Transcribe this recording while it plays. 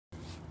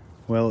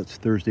Well, it's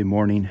Thursday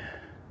morning,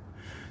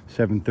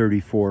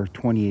 7:34,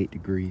 28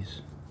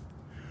 degrees.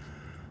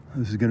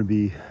 This is going to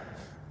be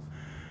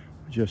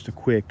just a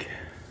quick,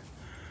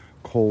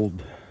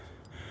 cold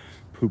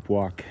poop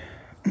walk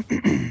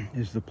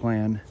is the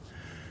plan.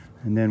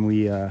 And then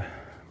we're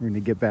going to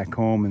get back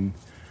home, and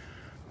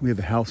we have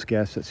a house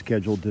guest that's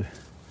scheduled to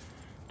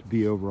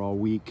be over all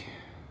week,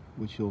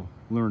 which you'll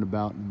learn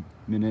about in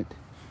a minute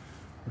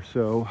or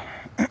so.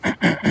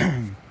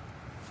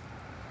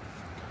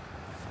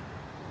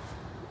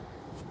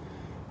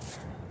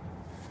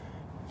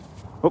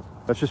 Oh,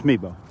 that's just me,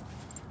 Beau.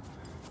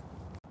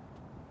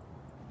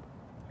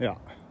 Yeah.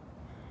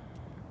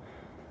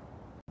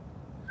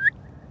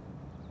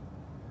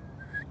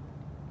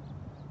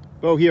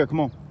 Beau, here, come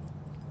on.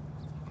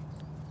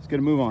 Let's get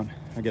a move on.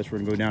 I guess we're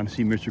gonna go down to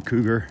see Mr.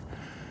 Cougar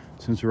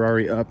since we're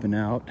already up and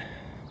out.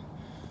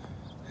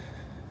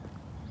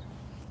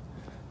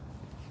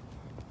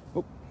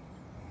 Oh.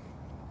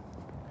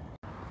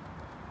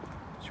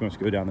 She wants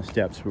to go down the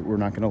steps, but we're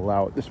not gonna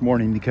allow it this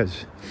morning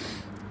because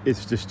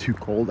it's just too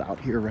cold out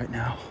here right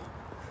now.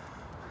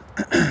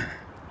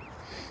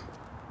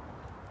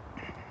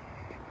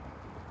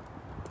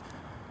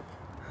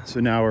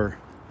 So now we're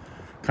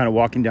kind of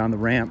walking down the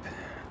ramp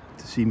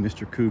to see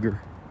Mr.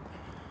 Cougar.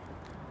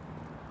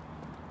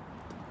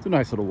 It's a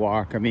nice little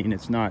walk. I mean,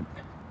 it's not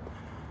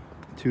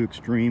too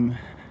extreme.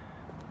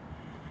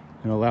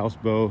 It allows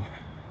Beau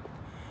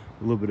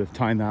a little bit of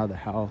time out of the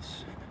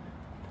house.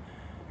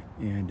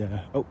 And,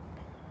 oh,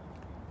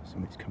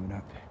 somebody's coming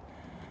up.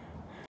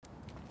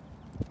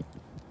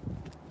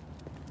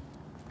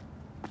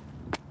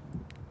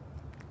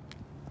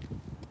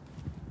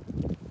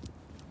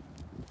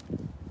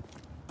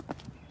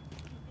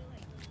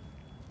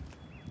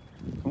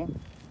 Come on.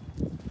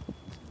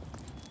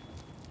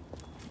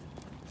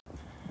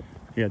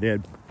 Yeah, they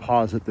had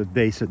paws at the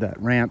base of that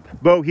ramp.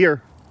 Beau,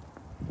 here.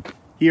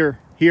 Here,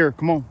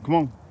 come on, come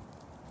on.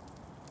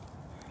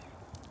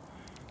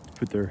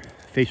 Put their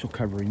facial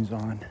coverings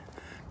on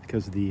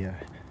because of the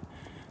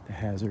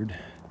hazard.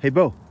 Hey,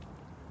 Beau.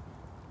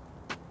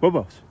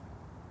 Bobos.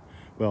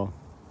 Well,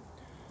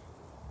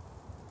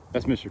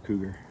 that's Mr.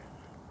 Cougar.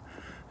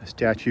 A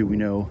statue we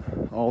know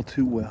all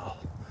too well.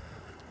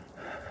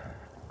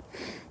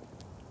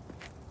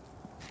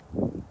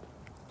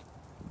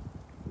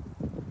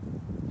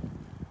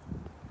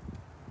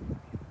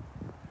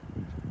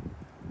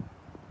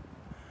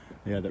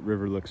 Yeah, that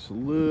river looks a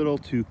little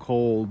too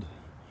cold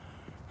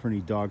for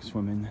any dog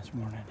swimming this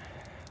morning,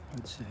 I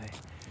would say.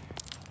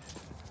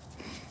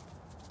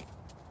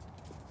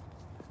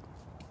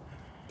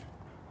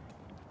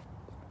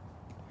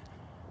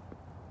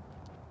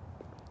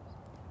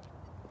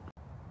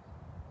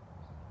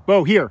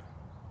 Beau, here.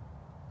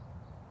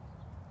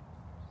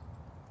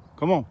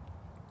 Come on.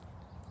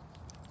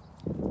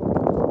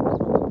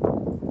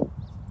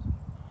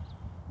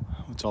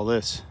 What's all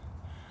this?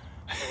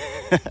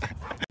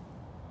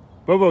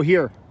 Bobo,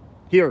 here.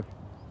 Here.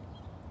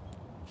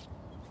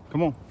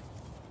 Come on.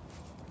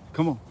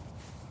 Come on.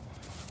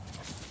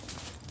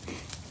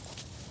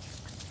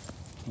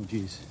 Oh,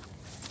 geez.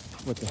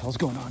 What the hell's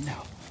going on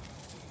now?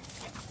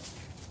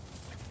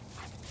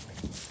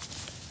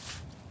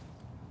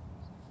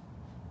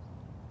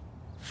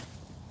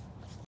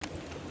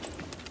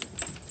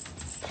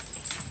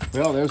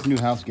 Well, there's the new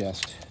house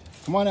guest.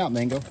 Come on out,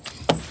 Mango.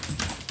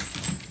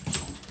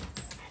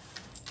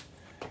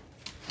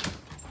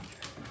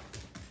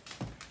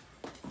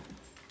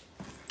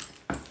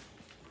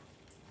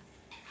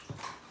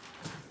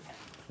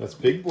 That's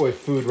big boy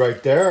food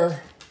right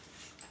there.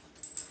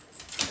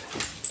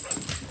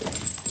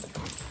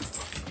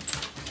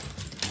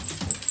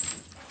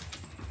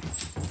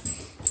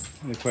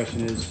 And the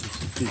question is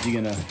he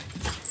gonna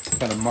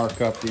kind of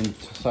mark up the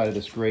inside of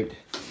this great,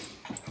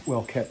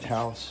 well-kept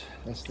house?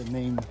 That's the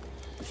main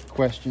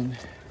question.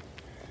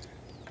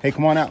 Hey,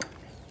 come on out.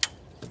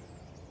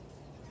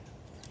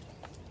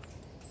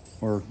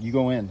 Or you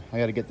go in. I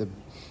gotta get the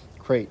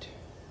crate.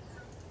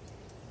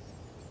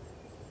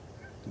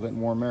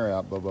 Letting warm air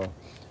out, Bobo.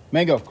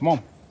 Mango, come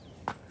on.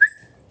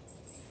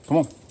 Come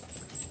on.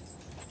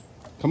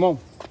 Come on.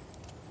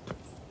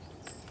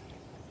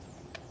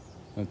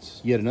 That's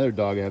yet another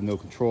dog I have no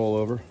control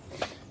over.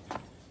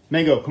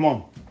 Mango, come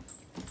on.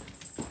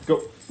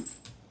 Go.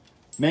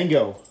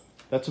 Mango,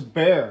 that's a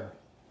bear.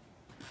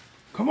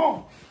 Come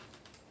on.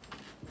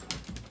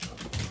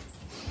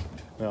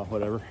 Well,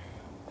 whatever.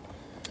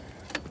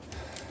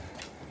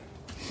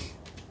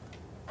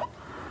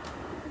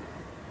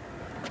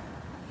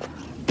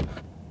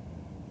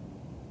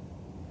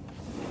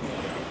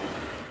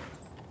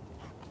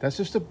 That's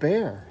just a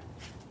bear.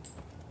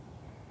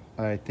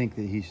 I think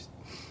that he's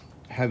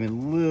having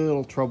a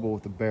little trouble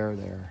with the bear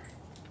there.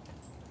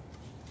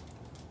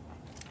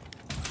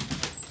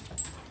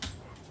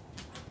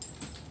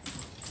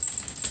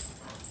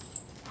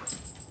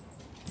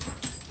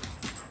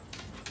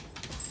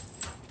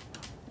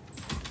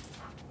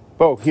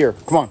 Beau, here,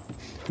 come on.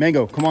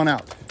 Mango, come on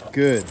out.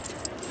 Good.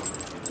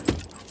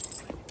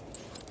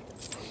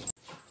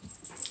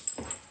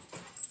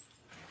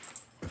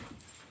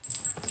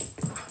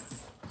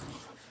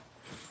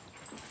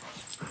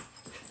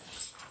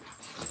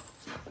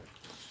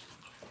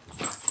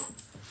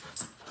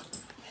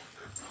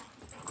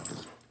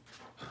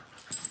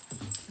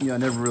 Yeah, I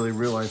never really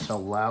realized how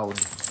loud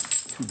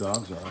two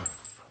dogs are.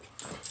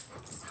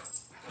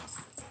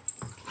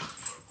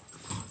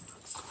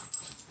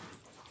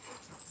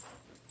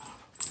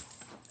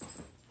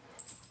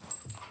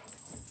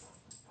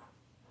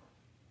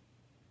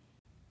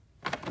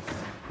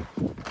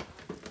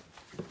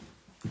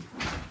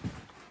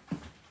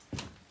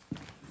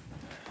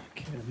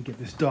 Okay, let me get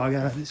this dog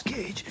out of this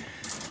cage.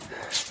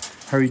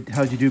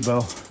 How'd you do,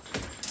 Beau?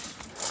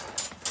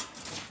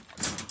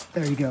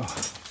 There you go.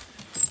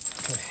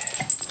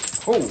 Okay.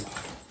 Oh,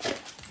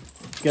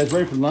 you guys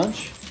ready for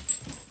lunch?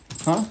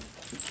 Huh?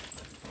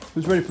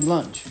 Who's ready for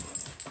lunch?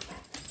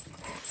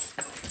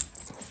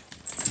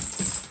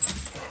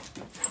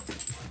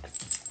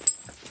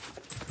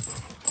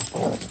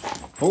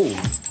 Oh,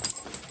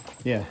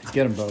 yeah,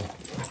 get him, Beau.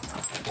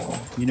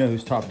 You know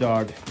who's top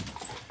dog.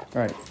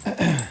 All right.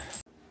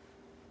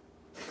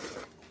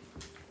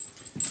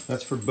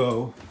 That's for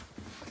Beau.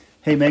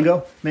 Hey,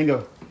 Mango,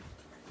 Mango.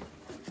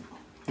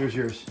 Here's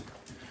yours.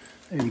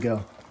 There you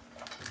go.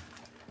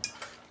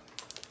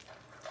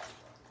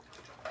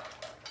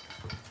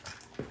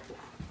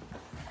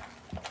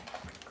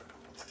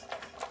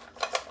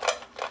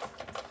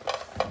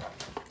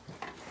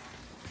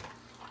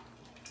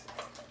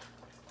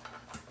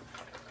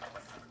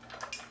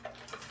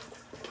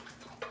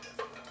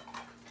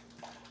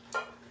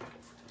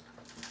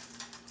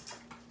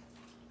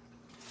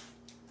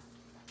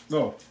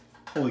 Oh,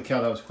 holy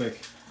cow, that was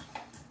quick.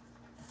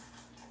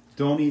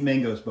 Don't eat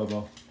mangoes,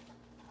 Bobo.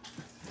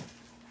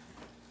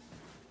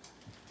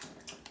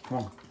 Come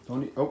on,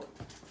 don't eat. Oh,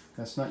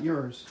 that's not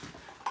yours.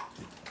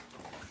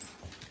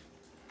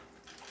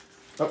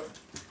 Oh.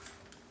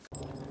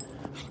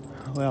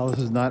 Well, this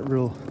is not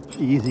real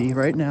easy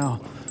right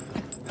now.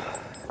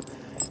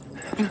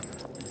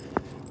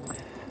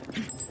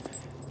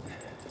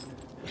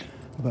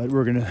 But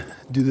we're gonna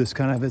do this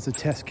kind of as a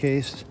test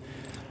case.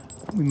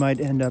 We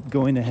might end up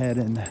going ahead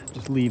and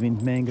just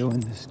leaving Mango in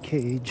this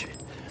cage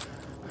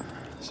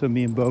so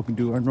me and Beau can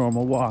do our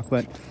normal walk,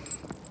 but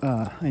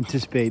I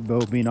anticipate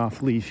Beau being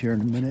off leash here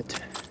in a minute.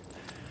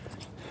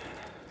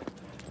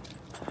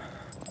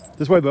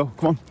 This way, Beau,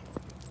 come on.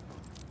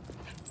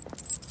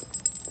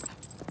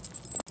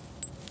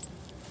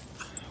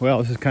 Well,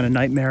 this is kind of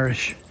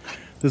nightmarish.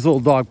 This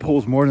little dog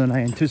pulls more than I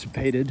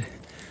anticipated,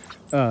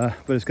 but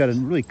it's got a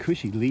really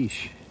cushy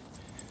leash.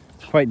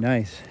 It's quite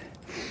nice.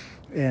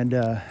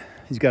 And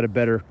he's got a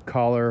better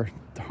collar,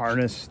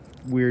 harness,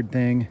 weird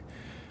thing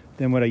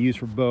than what I use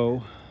for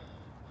Beau.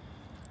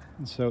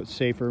 And so it's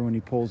safer when he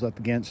pulls up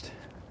against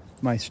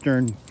my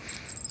stern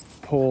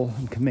pull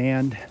and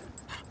command.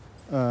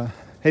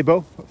 Hey,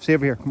 Beau, stay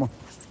over here, come on.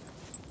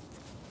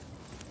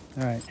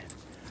 All right,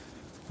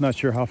 not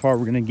sure how far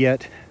we're gonna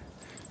get.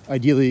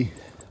 Ideally,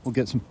 we'll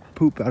get some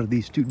poop out of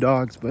these two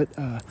dogs, but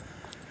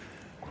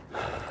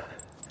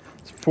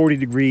it's 40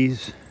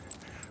 degrees,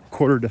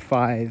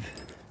 4:45.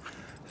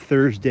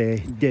 Thursday,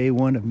 day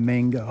one of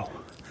Mango.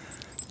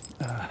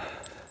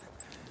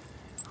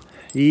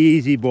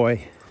 Easy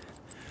boy.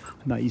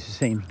 I'm not used to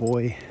saying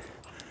boy.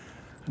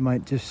 I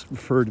might just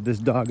refer to this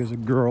dog as a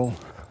girl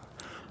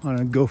on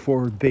a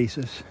go-forward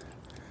basis.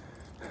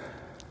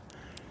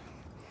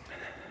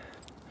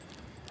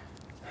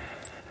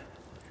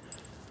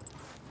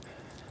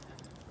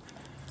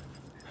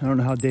 I don't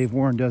know how Dave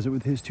Warren does it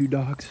with his two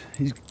dogs.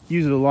 He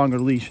uses a longer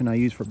leash than I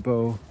use for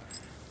Beau.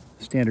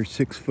 Standard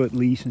 6-foot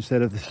leash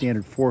instead of the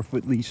standard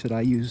 4-foot leash that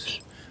I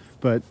use.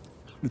 But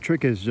the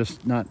trick is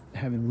just not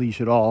having a leash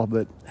at all.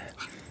 But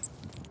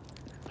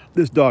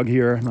this dog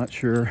here, I'm not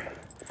sure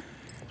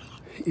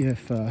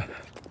if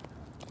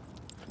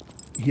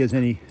he has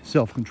any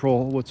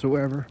self-control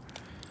whatsoever,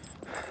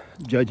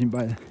 judging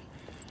by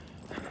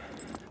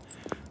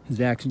his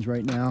actions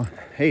right now.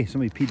 Hey,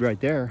 somebody peed right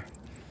there.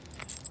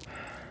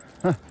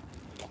 Huh.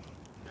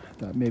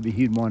 Thought maybe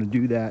he'd want to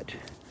do that.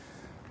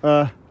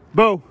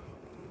 Beau.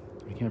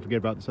 I can't forget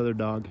about this other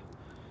dog.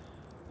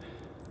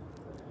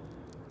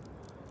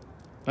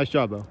 Nice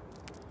job, Beau.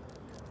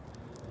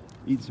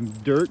 Eating some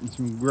dirt and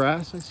some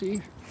grass, I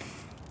see.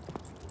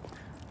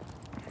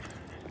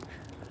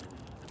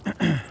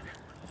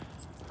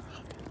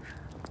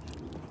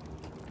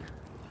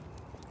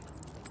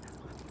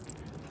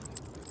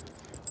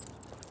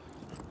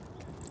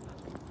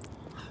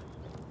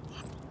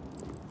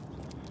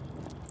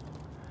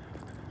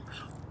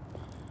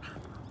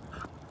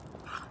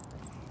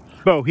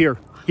 Beau, here.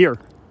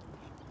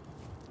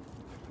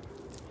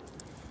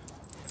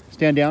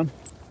 Stand down,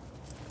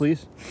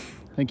 please.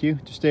 Thank you.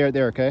 Just stay right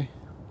there, okay?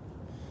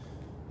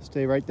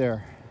 Stay right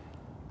there.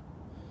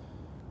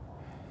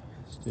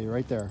 Stay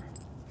right there.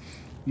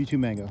 You too,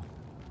 Mango.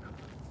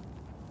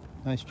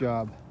 Nice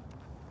job.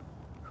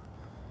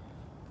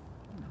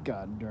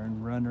 God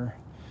darn runner.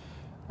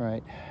 All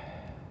right.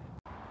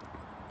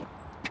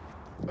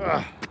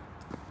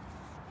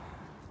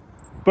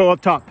 Beau,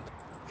 up top.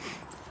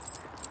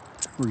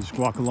 We're just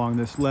walk along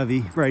this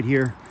levee right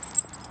here.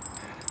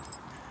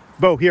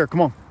 Beau, here,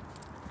 come on.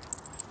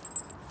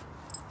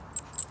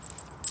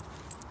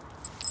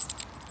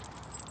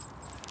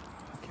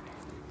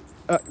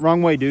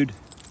 Wrong way, dude.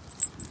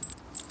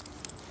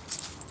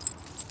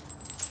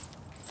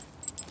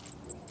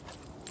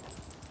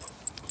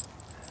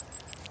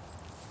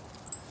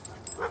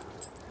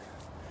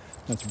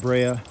 That's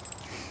Brea.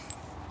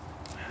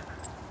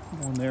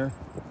 Down there.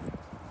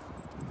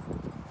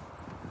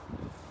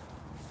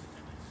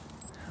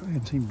 I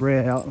haven't seen Brea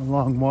out in a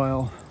long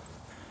while.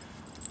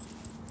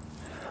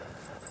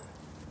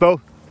 Beau,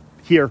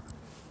 here.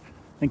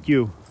 Thank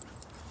you.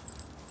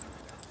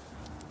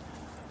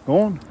 Go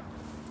on.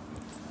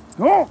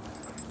 Go on.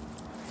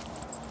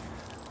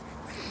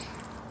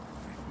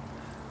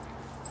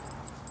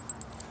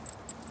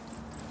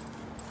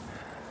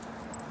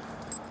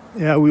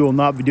 Yeah, we will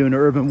not be doing an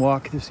urban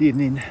walk this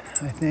evening,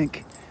 I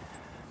think.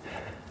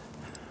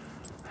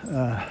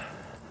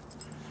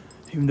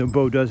 Even though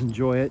Beau does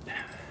enjoy it.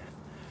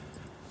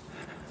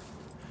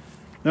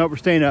 No, we're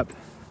staying up.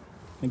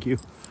 Thank you.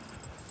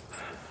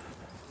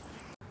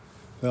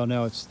 Well,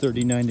 now it's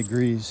 39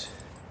 degrees.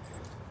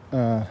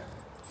 I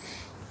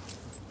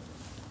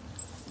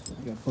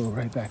got Beau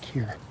right back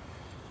here.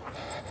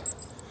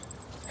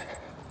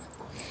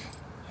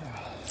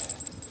 Yeah.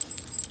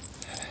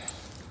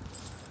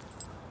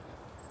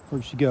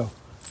 Where'd she go?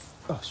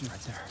 Oh, she's right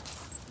there.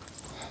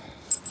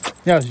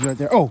 Yeah, she's right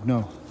there. Oh,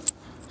 no.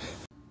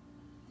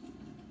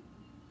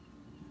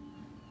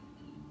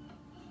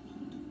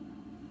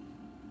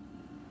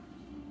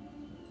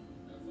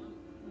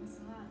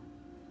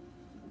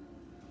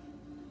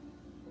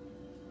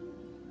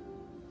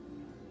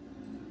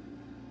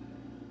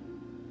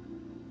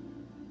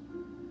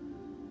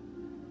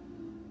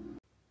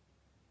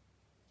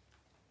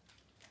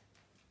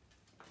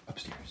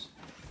 Upstairs.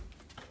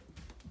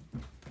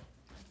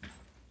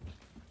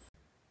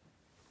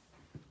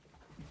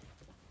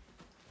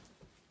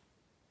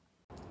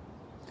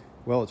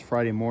 Well, it's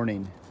Friday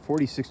morning.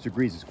 46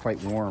 degrees is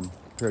quite warm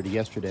compared to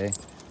yesterday.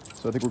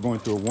 So I think we're going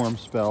through a warm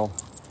spell.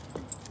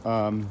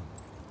 A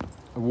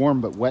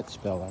warm but wet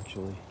spell,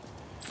 actually.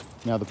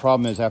 Now the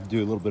problem is I have to do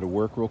a little bit of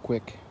work real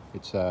quick.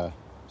 It's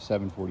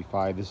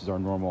 7:45. This is our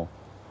normal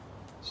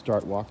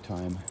start walk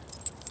time.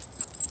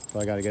 So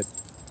I got to get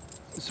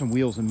some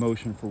wheels in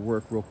motion for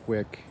work real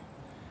quick,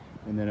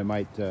 and then it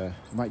might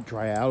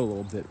dry out a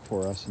little bit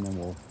for us, and then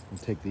we'll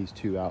take these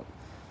two out,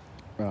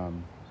 so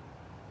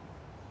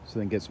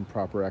then get some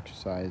proper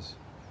exercise.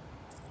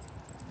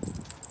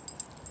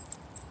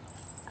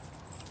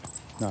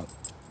 Not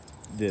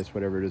this,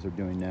 whatever it is they're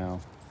doing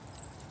now.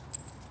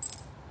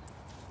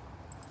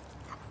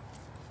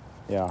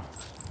 Yeah.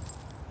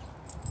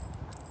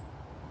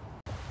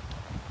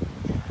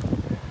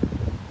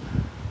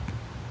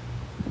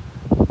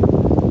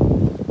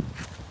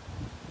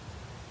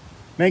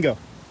 Mango.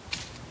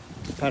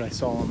 Thought I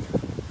saw him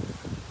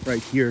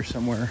right here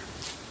somewhere.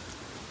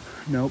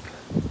 Nope.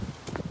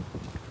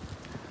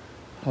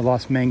 I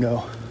lost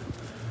Mango.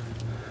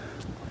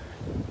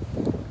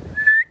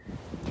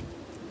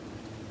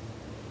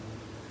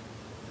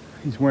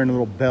 He's wearing a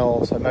little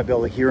bell, so I might be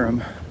able to hear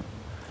him.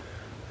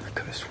 I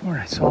could have sworn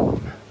I saw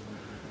him.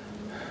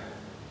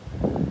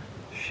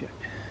 Shit.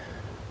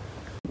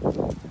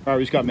 All right,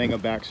 we just got Mango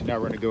back, so now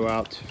we're gonna go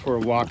out for a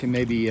walk and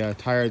maybe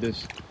tire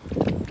this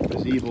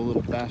evil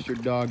little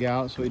bastard dog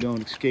out so he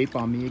don't escape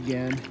on me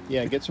again.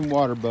 Yeah, get some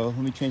water, Beau. Let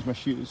me change my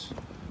shoes.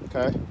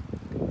 Okay.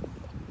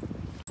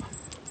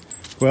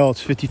 Well, it's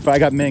 55. I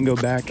got Mango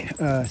back.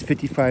 It's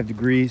 55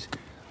 degrees.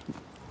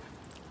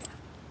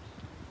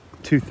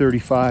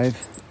 2:35.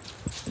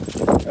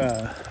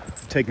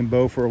 Taking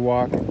Beau for a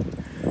walk.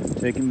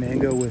 Taking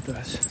Mango with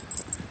us.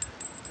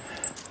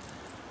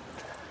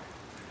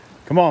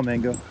 Come on,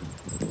 Mango.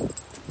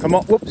 Come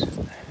on. Whoops.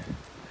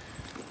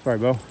 Sorry,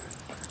 Beau.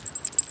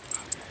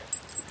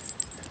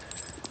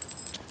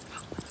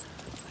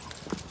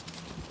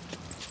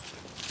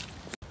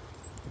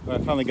 I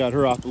finally got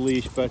her off the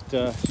leash, but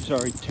she's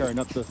already tearing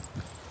up the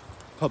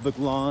public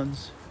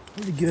lawns.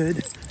 Pretty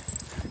good.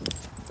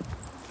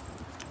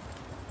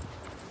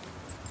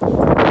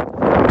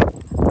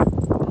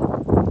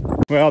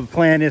 Well, the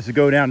plan is to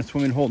go down to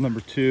swimming hole number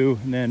 2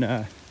 and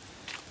then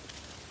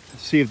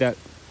see if that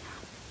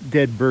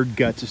dead bird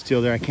guts is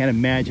still there. I can't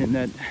imagine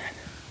that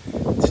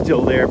it's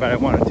still there, but I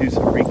want to do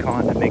some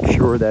recon to make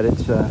sure that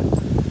it's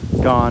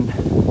gone.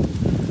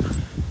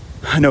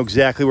 I know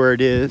exactly where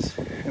it is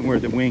and where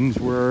the wings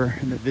were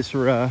and the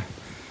viscera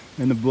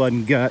and the blood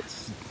and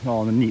guts. It's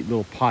all in a neat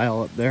little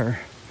pile up there.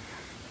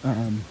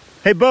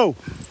 Hey, Beau,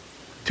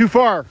 too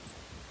far.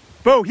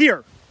 Beau,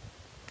 here.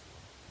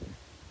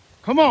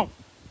 Come on.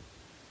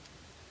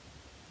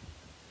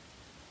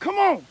 Come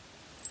on.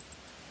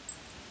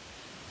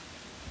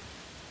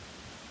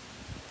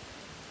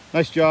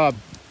 Nice job.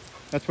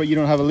 That's why you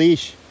don't have a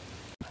leash.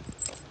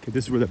 Okay,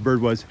 this is where the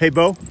bird was. Hey,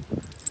 Beau,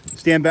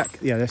 stand back.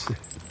 Yeah, that's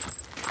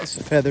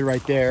a feather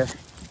right there.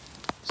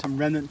 Some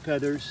remnant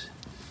feathers.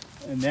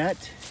 And that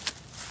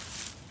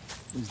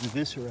is the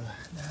viscera.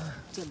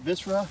 Is that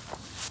viscera,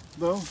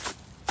 Beau?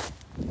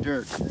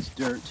 Dirt. That's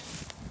dirt.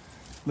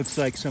 Looks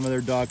like some of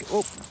their dog.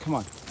 Oh, come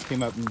on.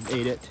 Came up and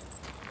ate it.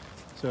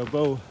 So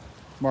Beau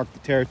marked the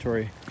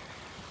territory.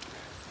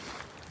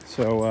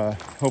 So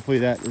hopefully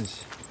that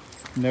is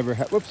never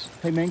whoops.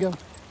 Hey, Mango.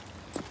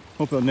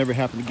 Hope it'll never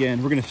happen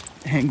again. We're gonna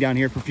hang down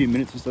here for a few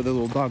minutes. This other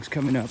little dog's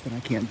coming up, and I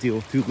can't deal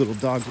with 2 little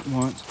dogs at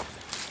once.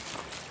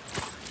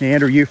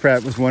 Andrew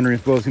Euphrat was wondering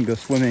if Beau's gonna go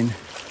swimming.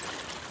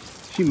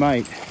 She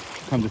might,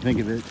 come to think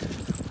of it.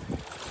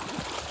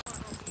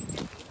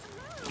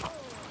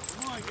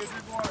 Come on, get your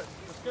water.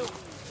 Let's go.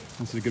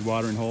 This is a good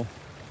watering hole.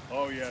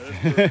 Oh yeah, that's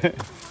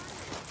perfect.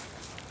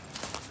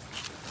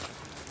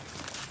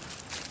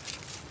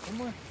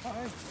 Come on, hi,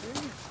 hey.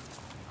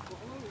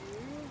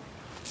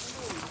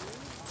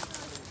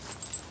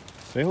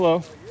 Say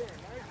hello. Oh, you're a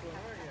nice one,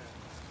 aren't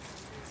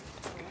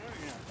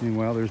you?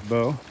 Meanwhile, there's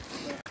Beau.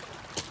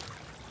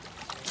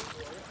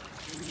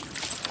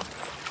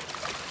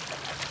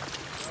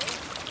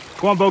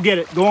 Go on, Beau, get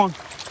it. Go on.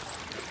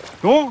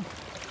 Go on.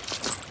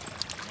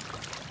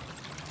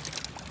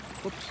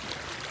 Whoops.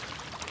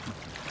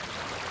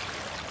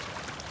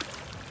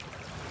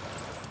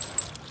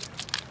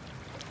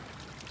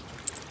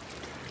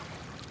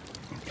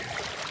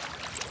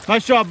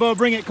 Nice job, Beau.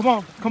 Bring it. Come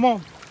on. Come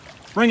on.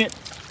 Bring it.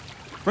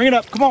 Bring it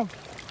up. Come on.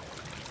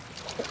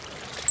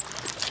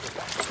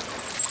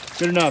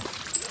 Good enough.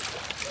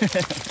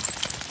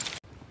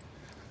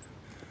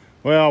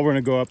 Well, we're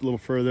going to go up a little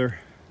further.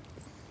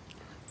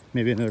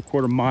 Maybe another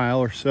quarter mile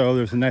or so.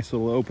 There's a nice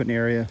little open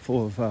area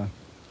full of,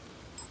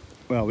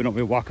 well, we don't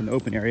really walk in the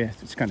open area.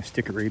 It's kind of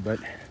stickery, but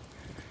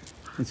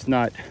it's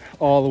not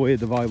all the way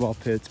to the volleyball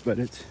pits, but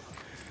it's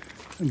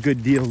a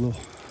good deal a little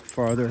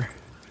farther.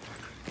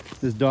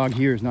 This dog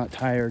here is not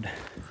tired.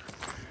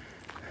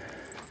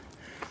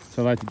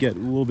 So I like to get a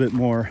little bit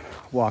more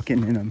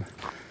walking in him.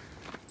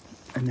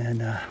 And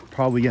then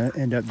probably gonna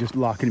end up just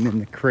locking him in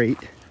the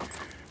crate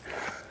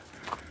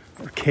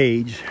or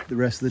cage the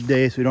rest of the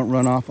day so he don't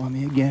run off on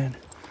me again.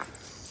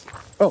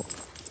 Oh,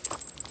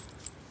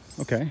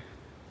 okay.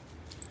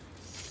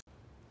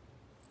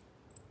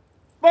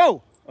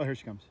 Whoa! Oh, here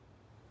she comes.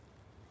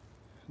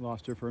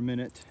 Lost her for a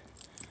minute.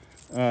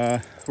 We're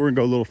gonna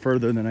go a little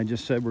further than I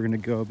just said we're gonna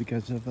go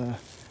because of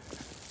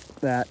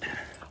that.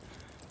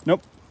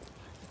 Nope.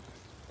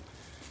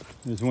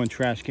 There's one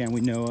trash can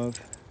we know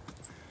of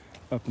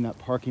up in that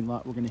parking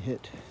lot we're gonna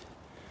hit.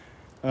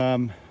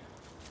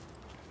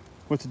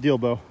 What's the deal,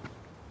 Beau?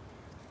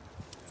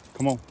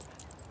 Come on.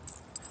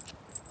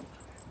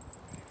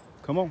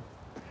 Come on.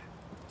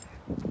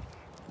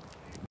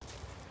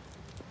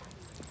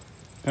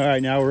 All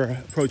right, now we're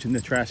approaching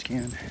the trash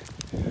can.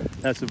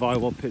 That's the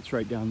volleyball pits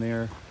right down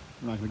there.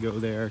 I'm not gonna go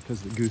there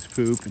because of the goose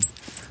poop and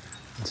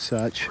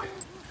such.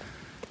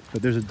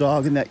 But there's a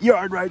dog in that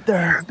yard right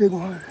there, a big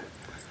one,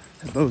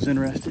 that Beau's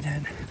interested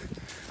in.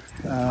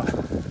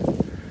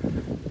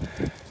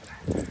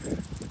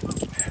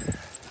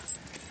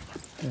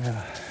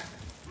 Yeah,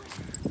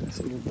 this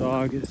little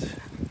dog is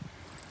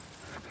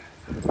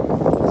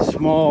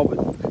small but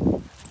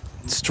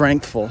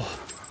strengthful.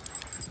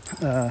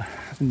 The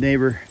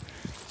neighbor's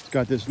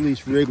got this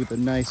leash rig with a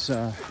nice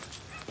kind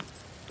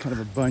of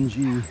a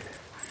bungee,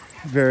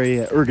 very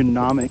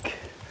ergonomic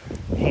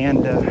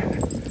handle.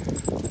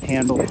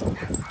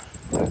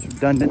 It's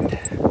redundant,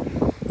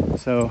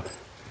 so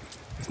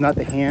it's not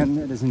the hand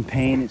that is in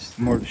pain, it's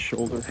more the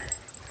shoulder.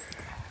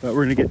 But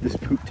we're gonna get this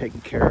poop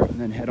taken care of and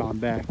then head on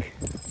back.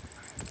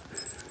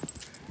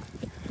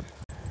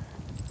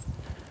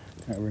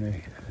 All right, we're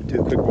gonna do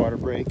a quick water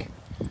break.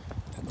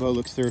 Beau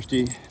looks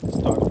thirsty. This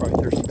dog's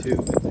probably thirsty too,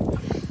 but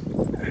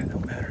it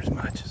don't matter as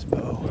much as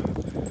Beau.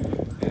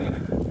 I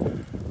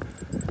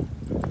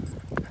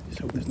just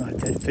hope there's not a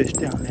dead fish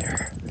down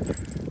there.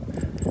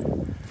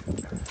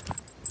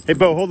 Hey,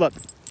 Beau, hold up.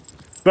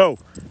 Beau.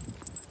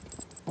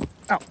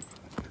 Ow.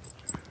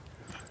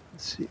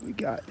 Let's see what we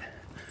got.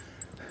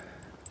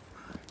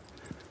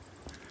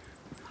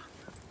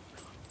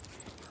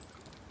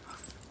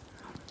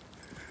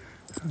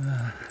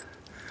 A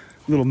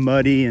little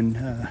muddy and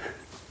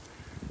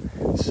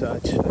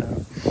such. I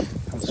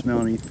don't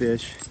smell any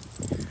fish.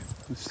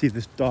 Let's see if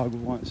this dog will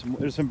want some.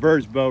 There's some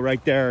birds, Beau,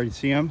 right there. You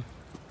see them?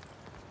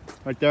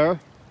 Right there? All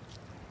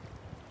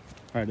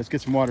right, let's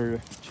get some water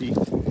to cheat.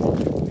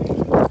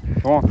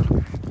 Go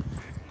on.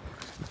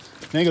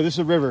 Mango, this is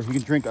a river. You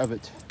can drink of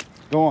it.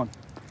 Go on.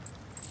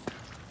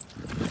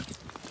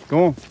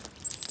 Go on.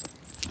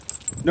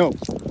 No.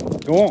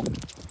 Go on.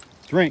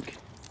 Drink.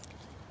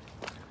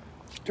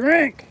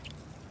 Drink!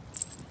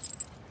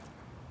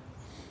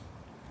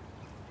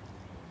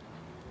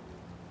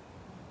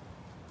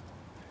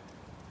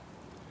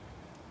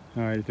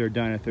 All right, if they're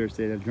done at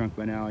Thursday, they're drunk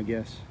by now, I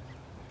guess.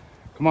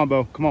 Come on,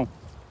 Beau, come on.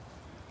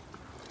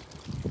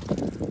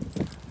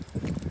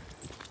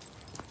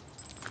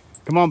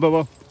 Come on,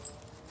 Beau.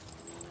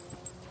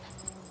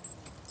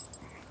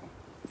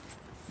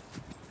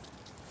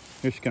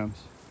 Here she comes.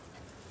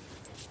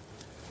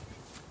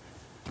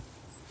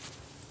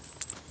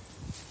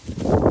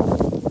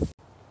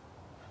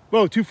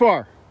 Beau, too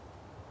far.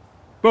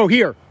 Beau,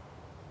 here.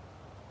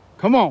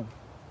 Come on.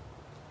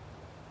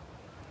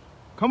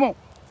 Come on.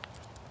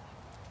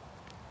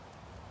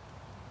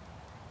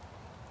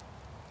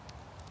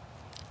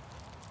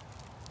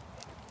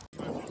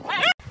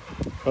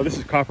 Oh, this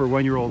is Copper,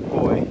 1-year-old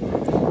boy.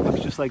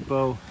 Looks just like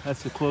Beau.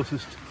 That's the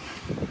closest.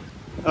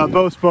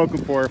 Beau's spoken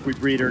for if we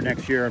breed her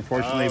next year,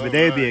 unfortunately, but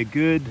they'd be a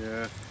good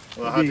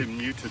Well, I had him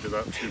muted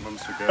about 2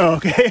 months ago. Oh,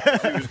 okay.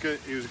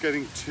 He was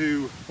getting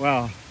too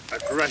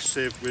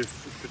aggressive with,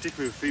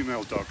 particularly with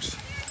female dogs.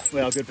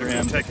 Well, good for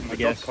him. Taking the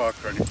dog park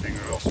or anything,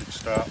 or else he'd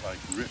start like.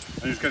 And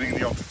he was getting in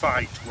the odd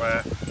fight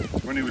where,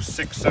 when he was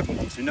 6, 7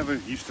 months, he never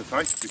used to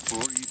fight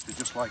before. He used to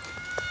just like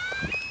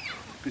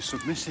be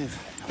submissive.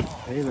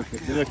 Oh, they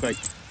look like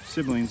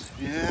siblings.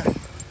 Yeah.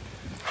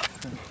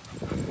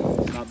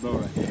 It's not Beau,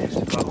 right? Yes,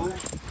 Beau.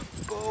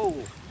 Beau.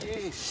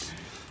 Yes.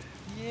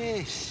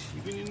 Yes.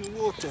 You've been in the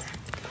water.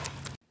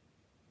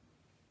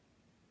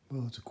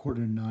 Well, it's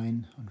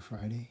 8:45 on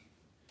Friday.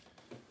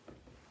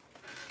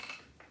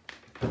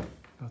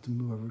 About to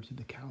move over to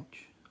the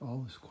couch.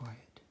 All is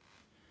quiet.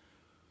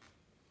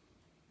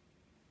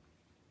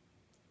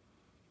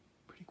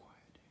 Pretty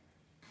quiet.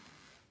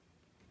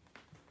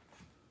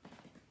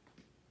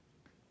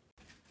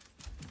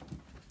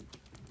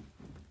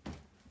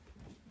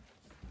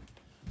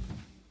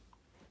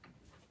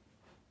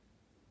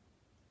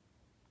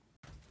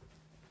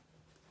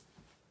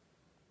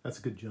 That's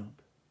a good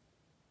jump.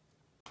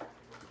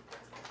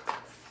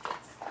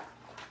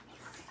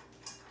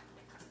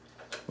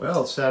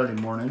 Well, it's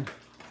Saturday morning.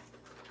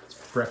 It's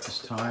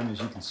breakfast time, as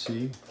you can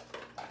see.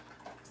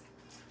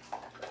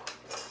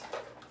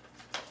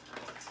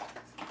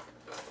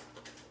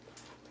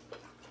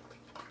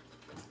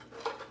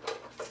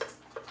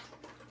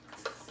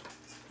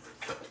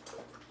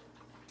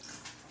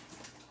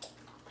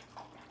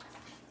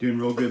 Doing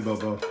real good,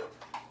 Beau.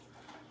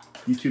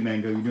 You too,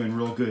 Mango. You're doing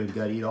real good. You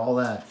gotta eat all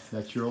that.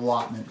 That's your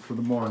allotment for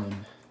the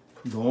morning.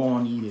 Go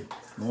on, eat it.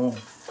 Go on.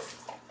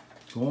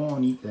 Go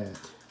on, eat that.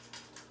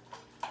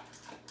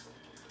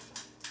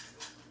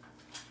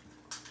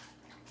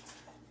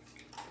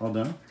 All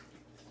done?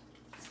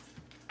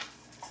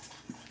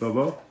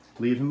 Beau,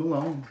 leave him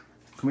alone.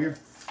 Come here.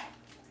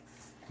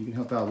 You can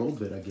help out a little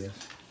bit, I guess.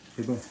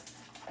 Hey, Beau.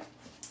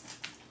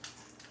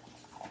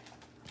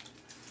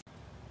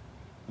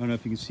 I don't know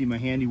if you can see my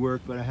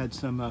handiwork, but I had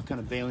some kind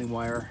of baling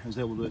wire. I was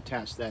able to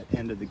attach that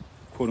end of the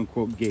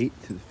quote-unquote gate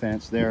to the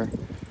fence there.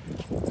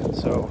 And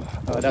so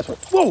that's what,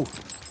 whoa,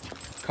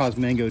 caused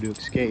Mango to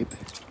escape,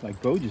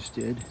 like Beau just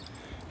did.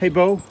 Hey,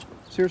 Beau,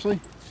 seriously?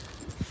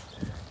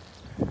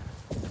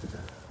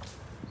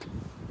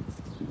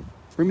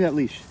 Bring me that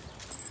leash.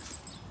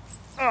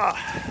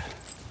 Ah.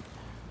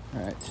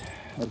 All right,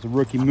 that was a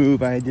rookie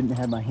move. I didn't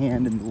have my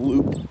hand in the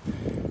loop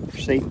for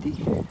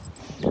safety.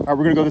 All right,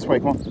 we're gonna go this way,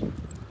 come on.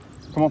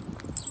 Come on.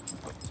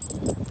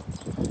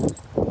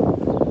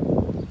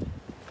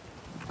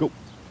 Go.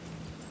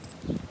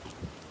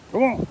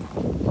 Come on.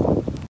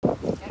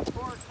 At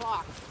 4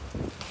 o'clock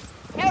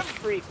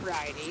every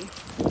Friday.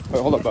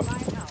 Wait, hold up,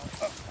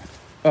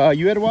 Beau.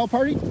 You had a wild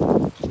party? It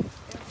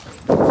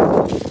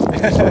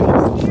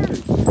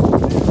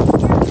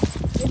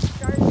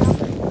started out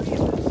with 3 of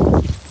us.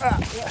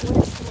 It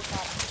went to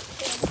about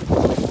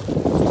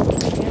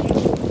 10.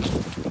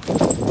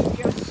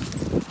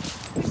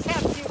 Just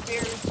have 2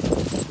 beers.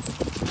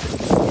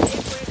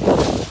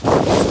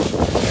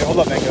 Hey, hold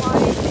up, Mango.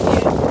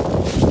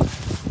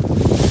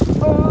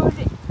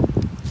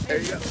 There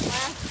you go.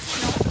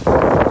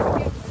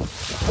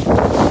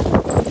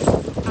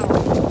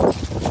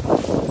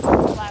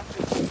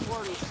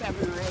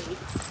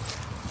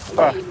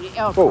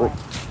 Whoa.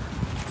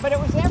 But it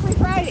was every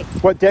Friday.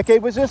 What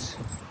decade was this?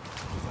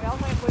 Well,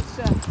 it was,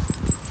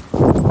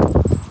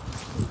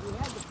 we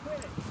had to quit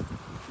it.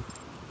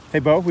 Hey,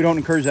 Beau, we don't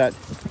encourage that. I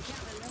can't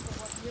remember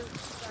what year we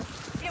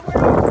started. It went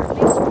over at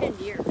least 10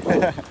 years.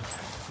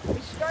 We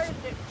started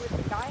it with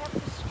the guy up the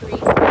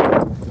street.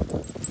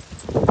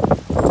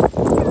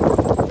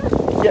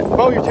 Yeah,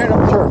 Beau, you're tearing up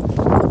the turf.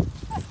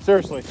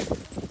 Seriously.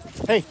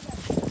 Hey.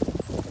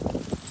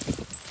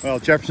 Well,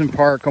 Jefferson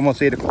Park,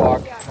 almost 8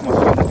 o'clock.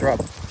 Almost time to drop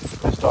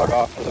this dog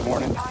off for the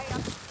morning.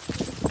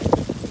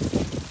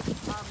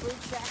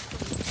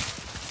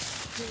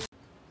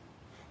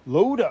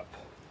 Load up.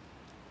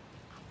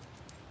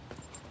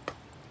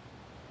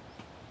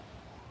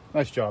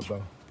 Nice job,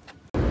 Beau.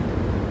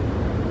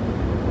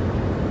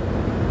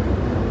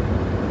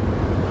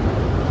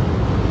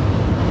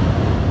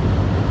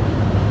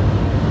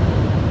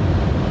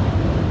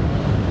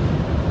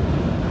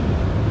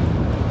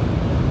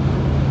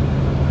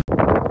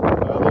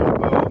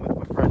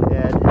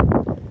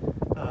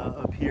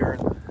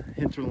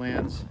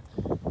 Hinterlands,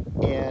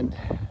 and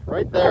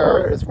right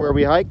there is where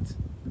we hiked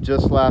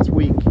just last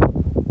week.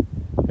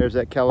 There's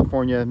that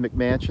California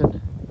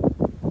McMansion.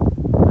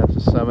 That's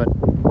the summit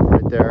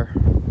right there.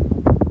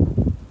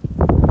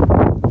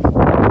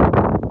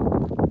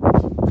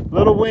 A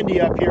little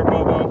windy up here,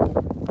 Beau.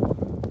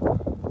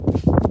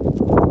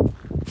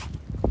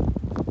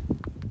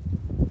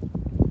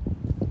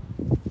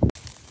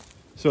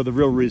 So the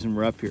real reason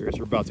we're up here is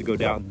we're about to go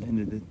down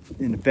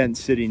into Bend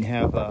City and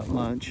have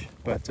lunch,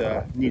 but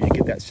need to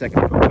get that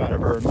second poop out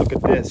of her. And look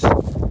at this.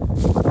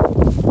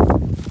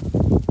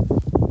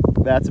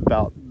 That's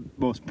about the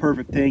most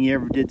perfect thing you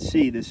ever did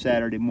see this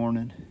Saturday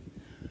morning.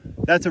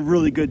 That's a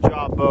really good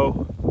job,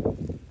 Beau.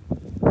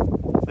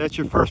 That's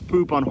your first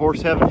poop on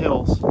Horse Heaven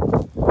Hills.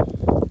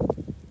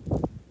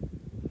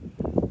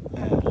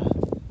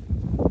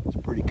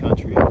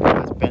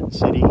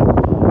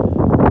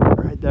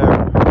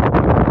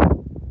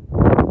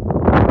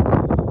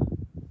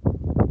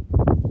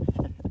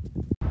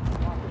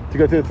 To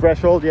go through the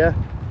threshold, yeah?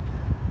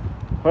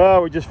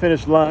 Well, we just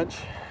finished lunch.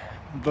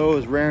 Beau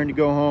is raring to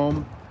go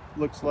home,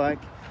 looks like.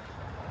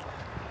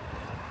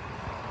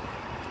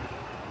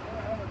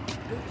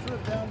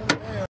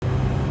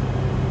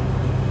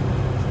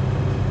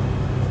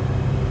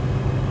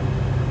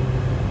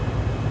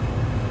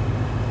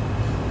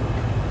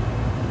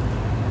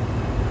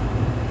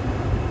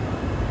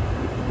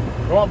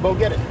 Come on, Beau,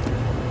 get it.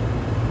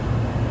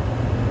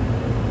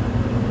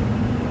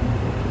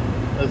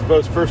 That's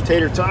Beau's first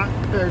tater tot.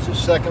 There's the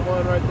second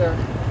one right there.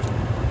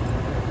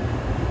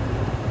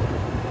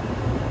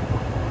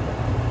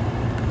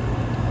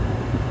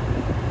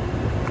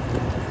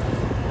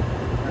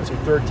 That's her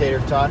third tater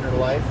tot in her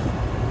life.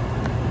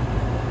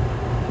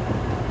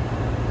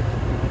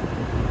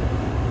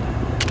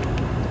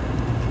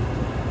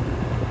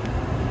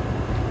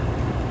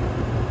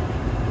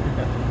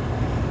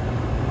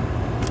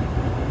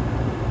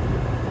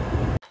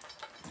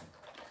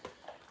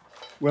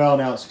 Well,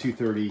 now it's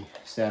 2:30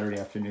 Saturday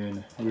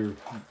afternoon.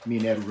 Me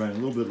and Ed were running a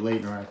little bit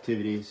late in our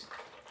activities.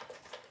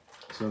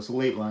 So it's a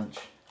late lunch,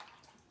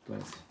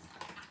 but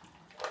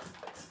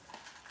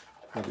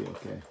we'll be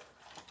okay.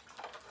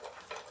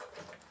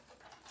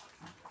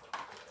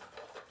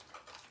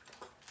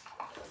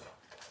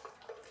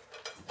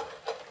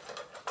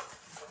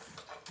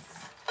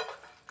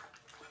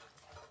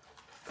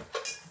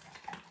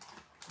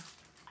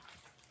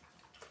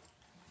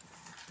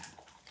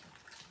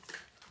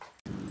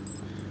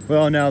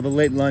 Well, now the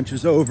late lunch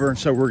is over,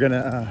 so we're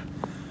gonna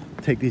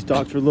take these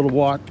dogs for a little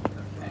walk.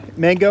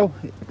 Mango,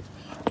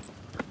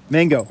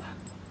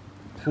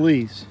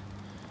 please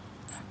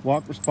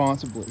walk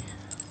responsibly.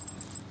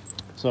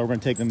 So we're gonna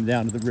take them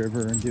down to the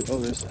river and do. Oh,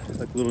 there's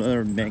like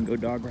another Mango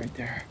dog right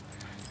there.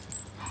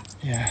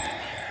 Yeah.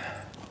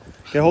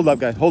 Okay, hold up,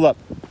 guys. Hold up.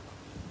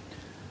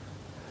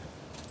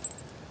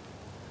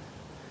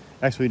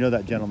 Actually, we know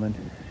that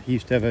gentleman. He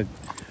used to have a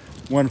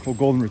wonderful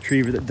golden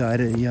retriever that died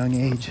at a young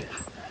age.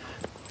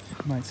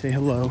 Might say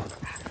hello.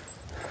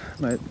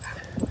 Might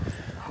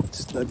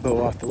just let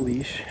Beau off the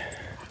leash.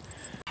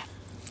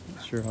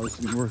 Not sure how this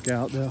is gonna work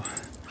out though.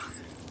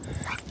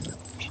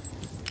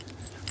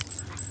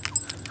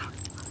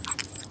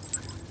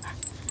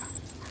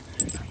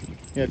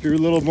 Yeah, if you're a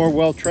little more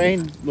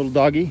well-trained, little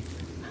doggy,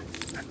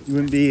 you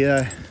wouldn't be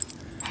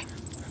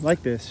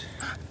like this.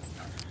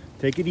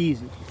 Take it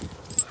easy.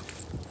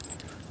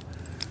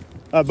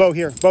 Beau,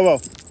 here. Beau,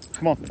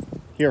 come on.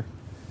 Here.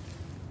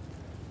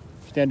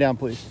 Stand down,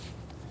 please.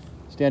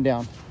 Stand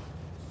down.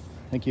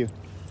 Thank you.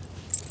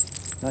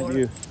 Not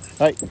you.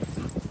 Hi.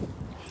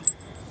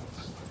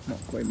 Not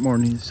quite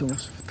morning. It's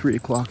almost 3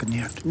 o'clock in the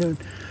afternoon,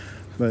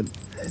 but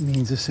it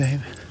means the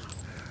same.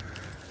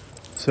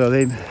 So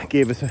they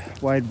gave us a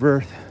wide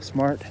berth.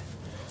 Smart.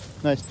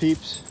 Nice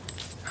peeps.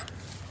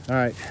 All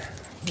right.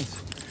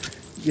 Let's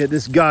get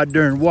this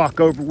god-darn walk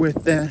over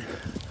with then.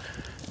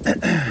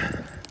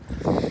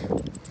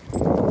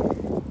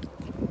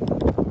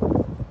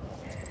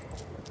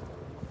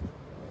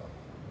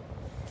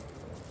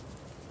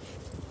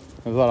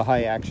 There's a lot of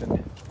high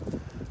action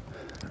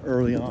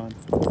early on.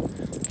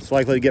 It's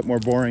likely to get more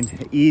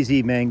boring.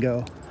 Easy,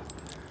 Mango.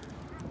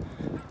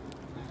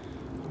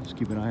 Just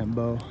keep an eye on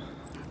Beau.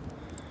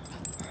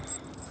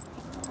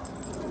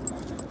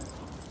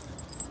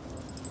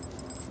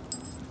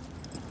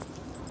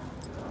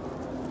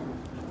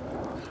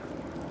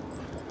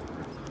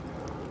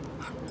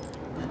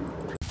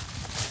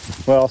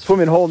 Well,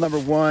 swimming hole number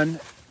 1.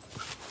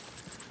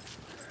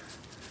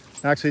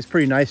 Actually, it's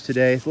pretty nice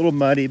today. It's a little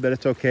muddy, but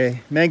it's okay.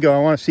 Mango, I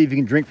want to see if you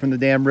can drink from the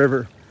damn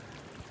river.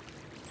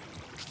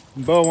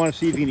 And Beau, I want to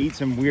see if you can eat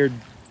some weird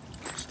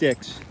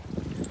sticks.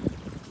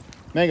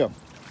 Mango,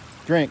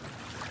 drink.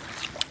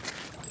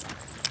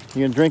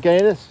 You gonna drink any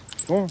of this?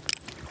 Come on.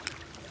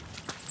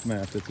 I'm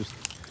gonna have to just...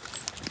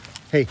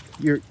 Hey,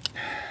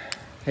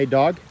 hey,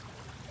 dog.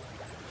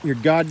 Your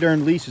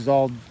god-darn leash is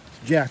all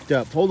jacked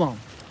up. Hold on.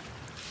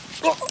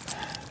 Oh.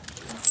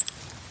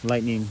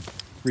 Lightning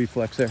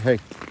reflex there. Hey,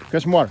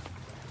 get some water.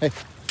 Hey,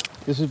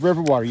 this is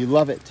river water. You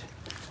love it.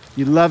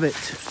 You love it.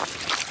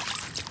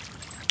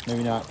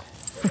 Maybe not.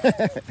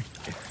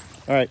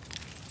 All right.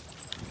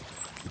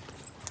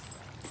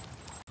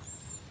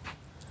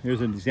 Here's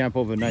an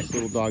example of a nice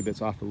little dog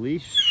that's off the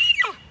leash.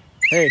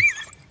 Hey,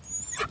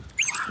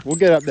 we'll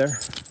get up there.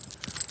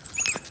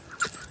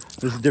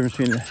 There's a difference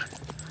between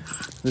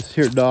this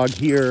here dog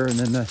here and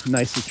then the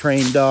nicely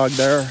trained dog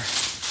there.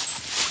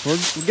 We're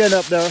getting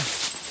up there.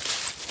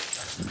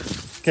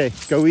 Okay,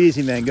 go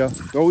easy, Mango.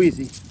 Go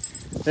easy.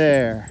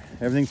 There,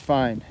 everything's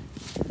fine.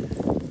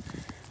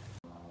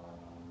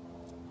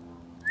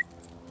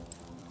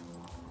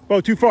 Beau,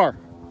 too far.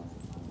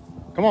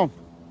 Come on.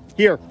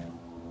 Here.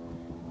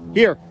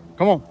 Here.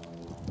 Come on.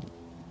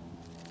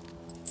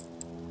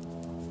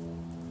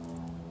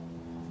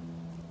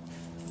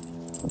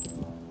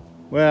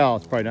 Well,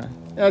 it's probably not.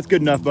 That's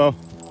good enough, Beau.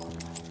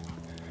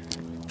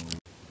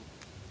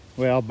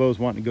 Well, Beau's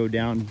wanting to go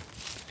down,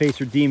 face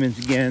her demons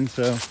again,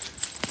 so.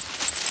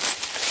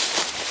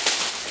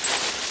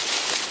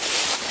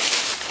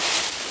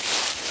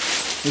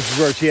 This is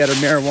where she had her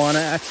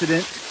marijuana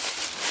accident.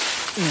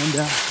 And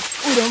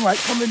we don't like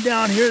coming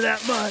down here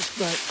that much,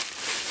 but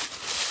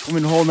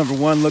woman hole number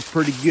 1 looked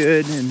pretty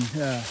good. And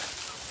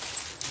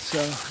so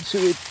it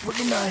should be a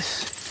pretty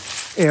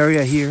nice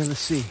area here. Let's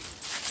see.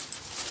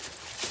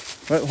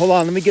 But hold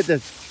on, let me get your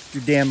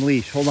damn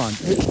leash. Hold on.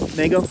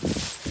 Mango,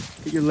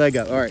 get your leg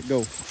up. All right,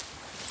 go.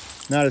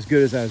 Not as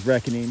good as I was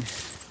reckoning.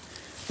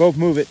 Both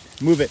move it.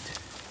 Move it.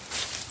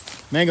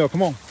 Mango,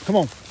 come on. Come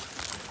on.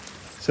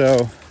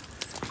 So,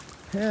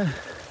 yeah.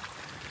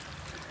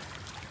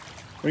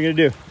 What are you going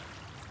to do?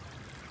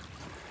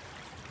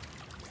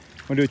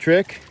 Want to do a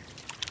trick?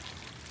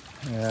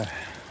 I'm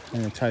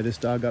going to tie this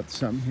dog up to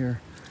something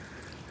here.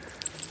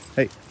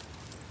 Hey.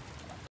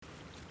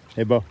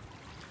 Hey, Beau.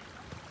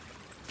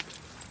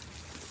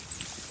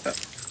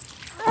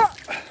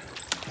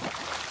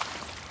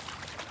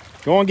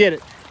 Go and get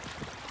it.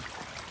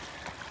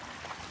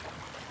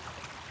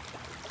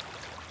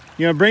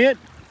 You gonna bring it?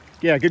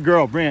 Yeah, good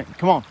girl, bring it.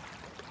 Come on.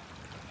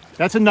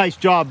 That's a nice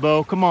job,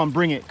 Beau. Come on,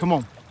 bring it. Come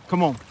on,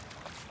 come on.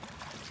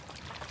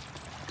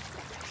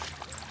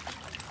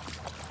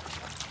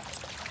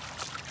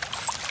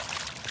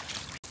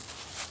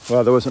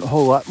 Well, there wasn't a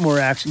whole lot more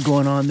action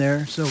going on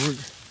there, so we're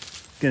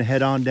gonna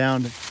head on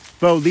down.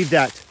 Beau, leave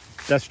that.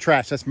 That's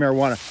trash, that's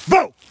marijuana.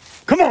 Beau,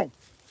 come on.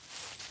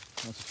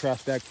 That's a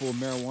trash bag full of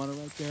marijuana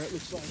right there, it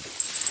looks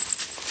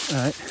like.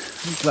 All right,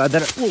 I'm glad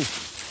that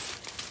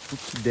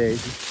oops,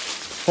 daisy.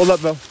 Hold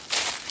up, Beau.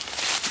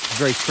 It's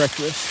very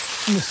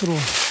treacherous in this little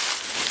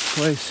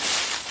place.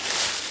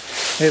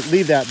 Hey,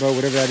 leave that, Beau,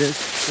 whatever that is,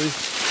 please.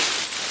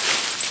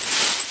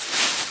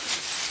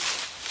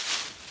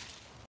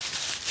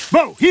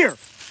 Beau, here!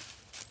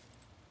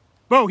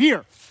 Beau,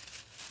 here!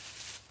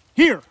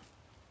 Here!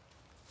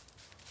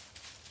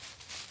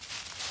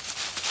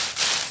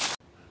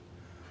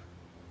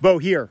 Beau,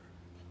 here.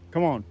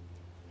 Come on.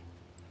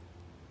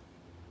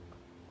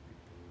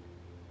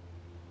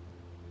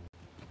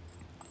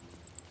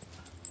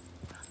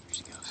 Here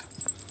she goes.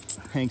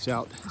 Hank's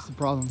out. That's the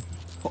problem.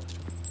 Oh.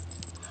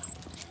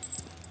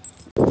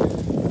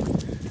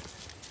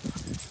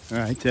 All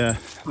right.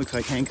 Looks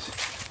like Hank's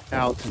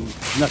out and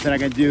nothing I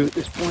can do at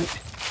this point.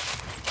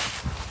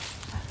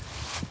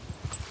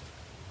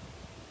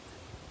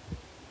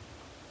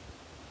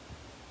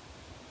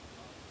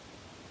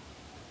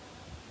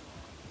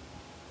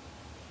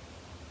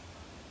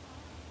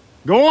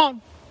 Go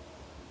on.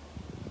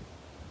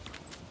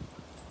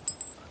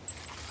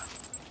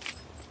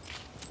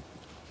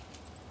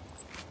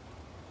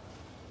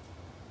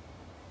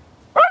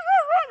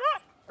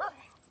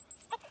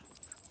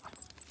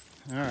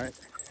 All right.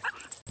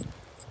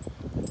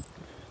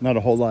 Not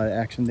a whole lot of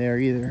action there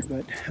either, but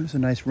it was a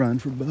nice run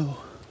for Beau.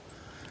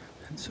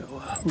 And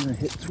so we're gonna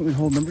hit swimming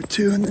hole number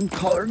 2 and then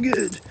call her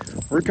good.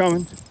 We're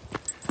coming.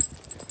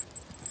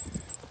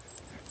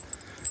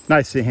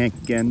 Nice to see Hank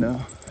again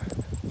though.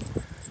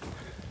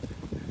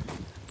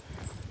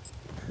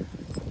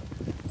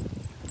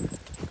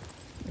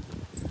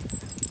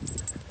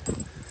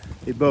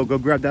 Hey, Beau, go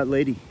grab that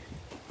lady.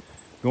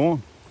 Go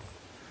on.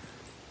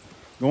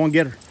 Go on,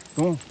 get her.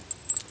 Go on.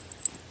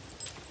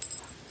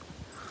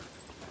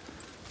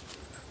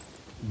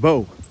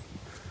 Beau.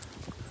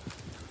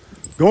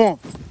 Go on.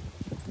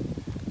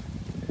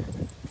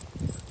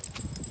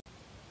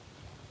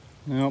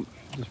 Nope,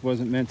 this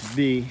wasn't meant to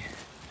be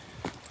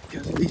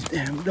because of these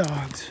damn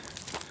dogs.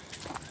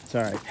 It's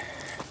all right.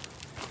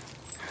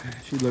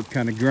 She looked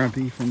kind of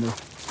grumpy from the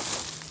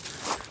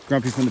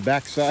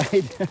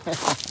backside.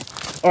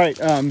 All right,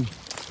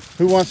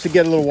 who wants to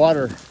get a little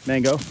water,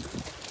 Mango?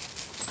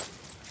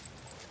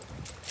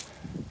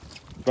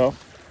 Beau?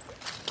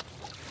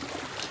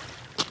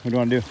 What do you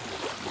want to do?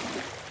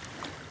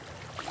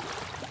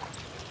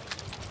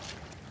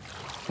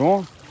 Go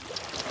on.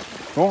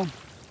 Go on.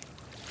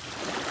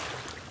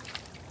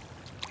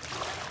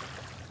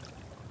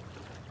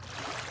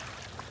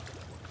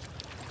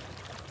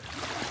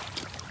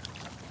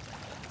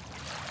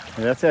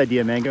 Yeah, that's the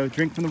idea, Mango.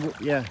 Drink from the...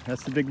 Yeah,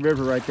 that's the big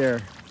river right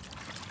there.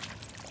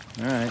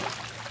 All right.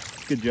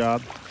 Good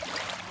job.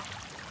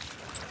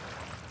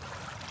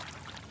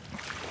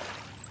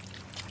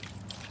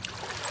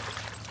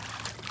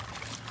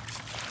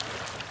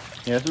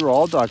 Yeah, these are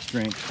all dogs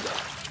drink.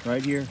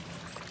 Right here.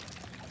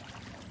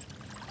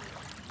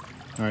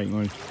 All right, you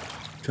want to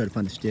try to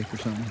find a stick or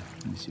something?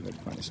 Let me see if I can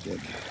find a stick.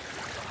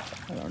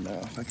 I don't know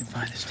if I can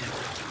find a stick.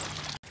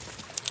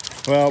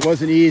 Well, it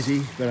wasn't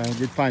easy, but I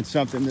did find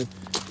something that...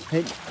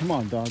 Hey, come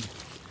on, dog.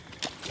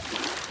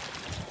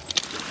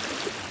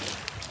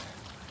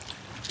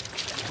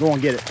 Go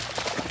and get it.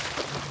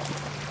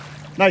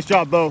 Nice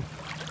job, Beau.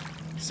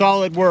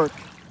 Solid work.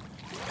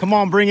 Come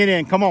on, bring it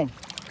in. Come on.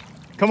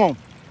 Come on.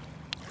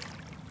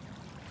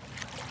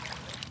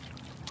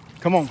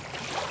 Come on.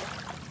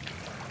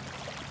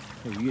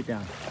 Hey, you get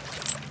down.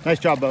 Nice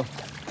job, Beau.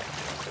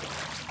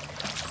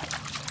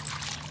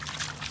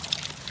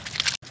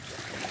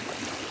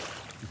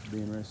 This will be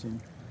interesting.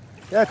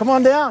 Yeah, come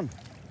on down.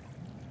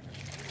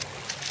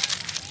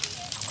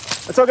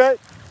 It's okay.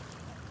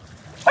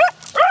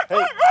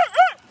 Hey.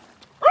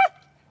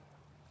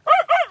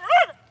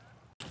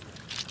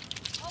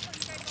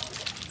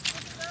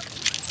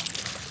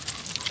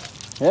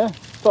 Yeah,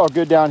 it's all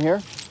good down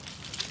here.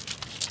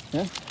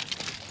 Yeah.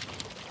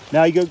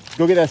 Now you go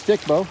get that stick,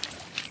 Beau.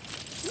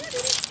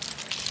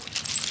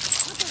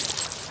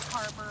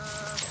 Harper.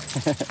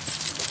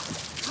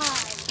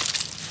 Hi.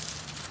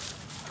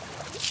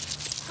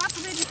 God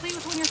forbid you play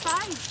with one your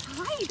size.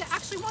 Hi, that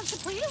actually wants to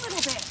play a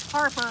little bit.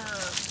 Harper.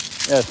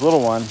 Yeah, it's a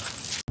little one.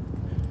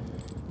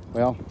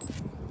 Well,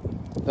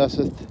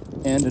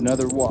 thuseth end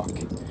another walk.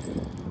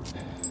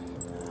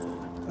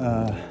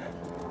 Yeah.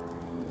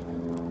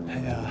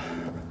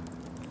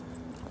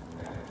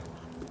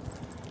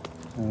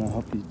 I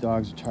hope these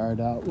dogs are tired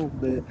out a little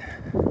bit.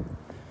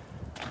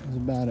 It was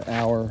about an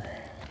hour.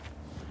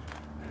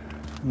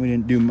 We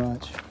didn't do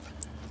much,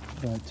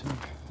 but I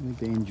think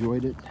they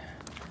enjoyed it.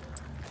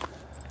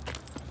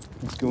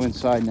 Let's go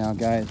inside now,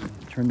 guys,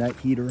 and turn that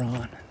heater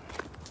on.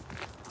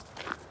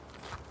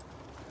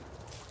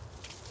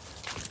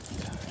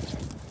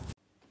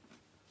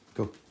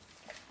 Go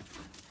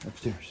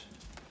upstairs.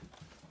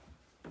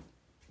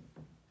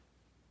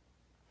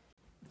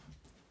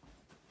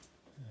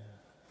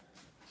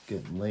 It's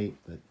getting late,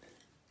 but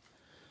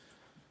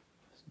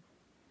it's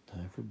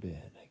time for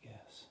bed, I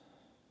guess.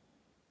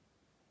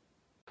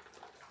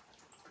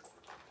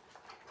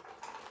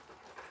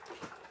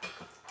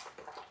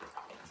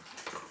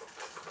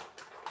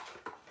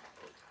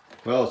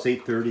 Well, it's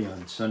 8:30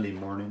 on Sunday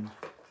morning.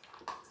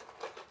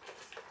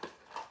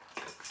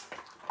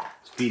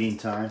 It's feeding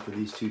time for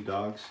these two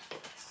dogs.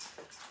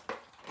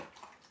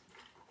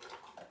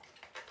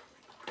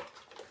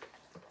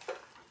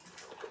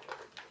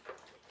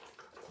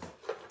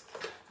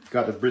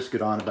 Got the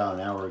brisket on about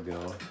an hour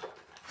ago.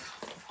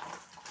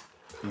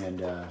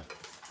 And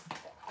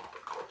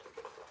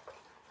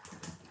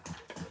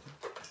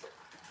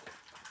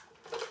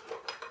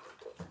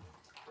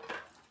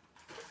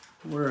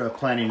we're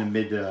planning a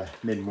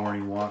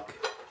mid-morning walk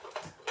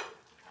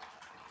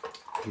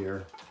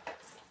here.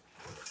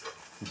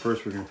 And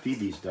first we're going to feed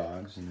these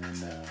dogs, and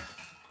then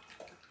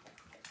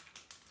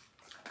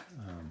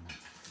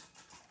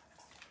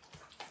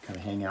kind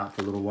of hang out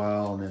for a little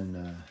while,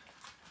 and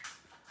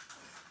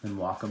then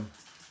walk them.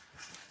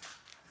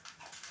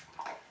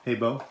 Hey,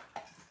 Beau,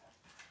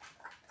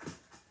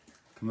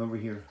 come over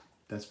here.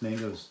 That's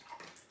Mango's.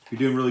 You're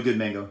doing really good,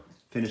 Mango.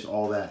 Finish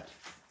all that.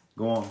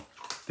 Go on,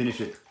 finish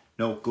it.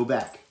 No, go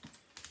back.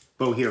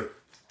 Beau, here.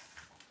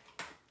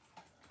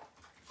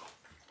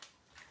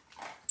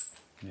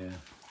 Yeah,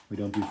 we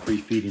don't do free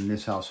feed in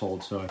this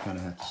household, so I kind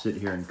of have to sit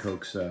here and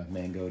coax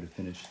Mango to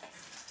finish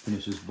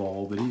his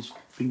bowl. But he's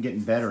been getting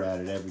better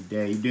at it every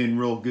day. You're doing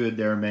real good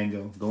there,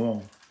 Mango. Go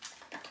on.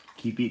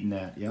 Keep eating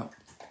that. Yep.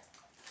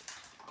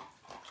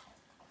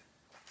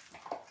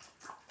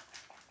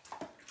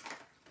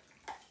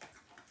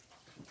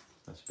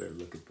 That's a better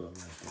look at Beau right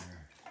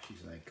there.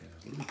 She's like,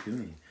 what are you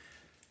doing?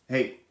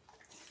 Hey,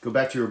 go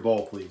back to your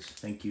bowl, please.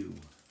 Thank you.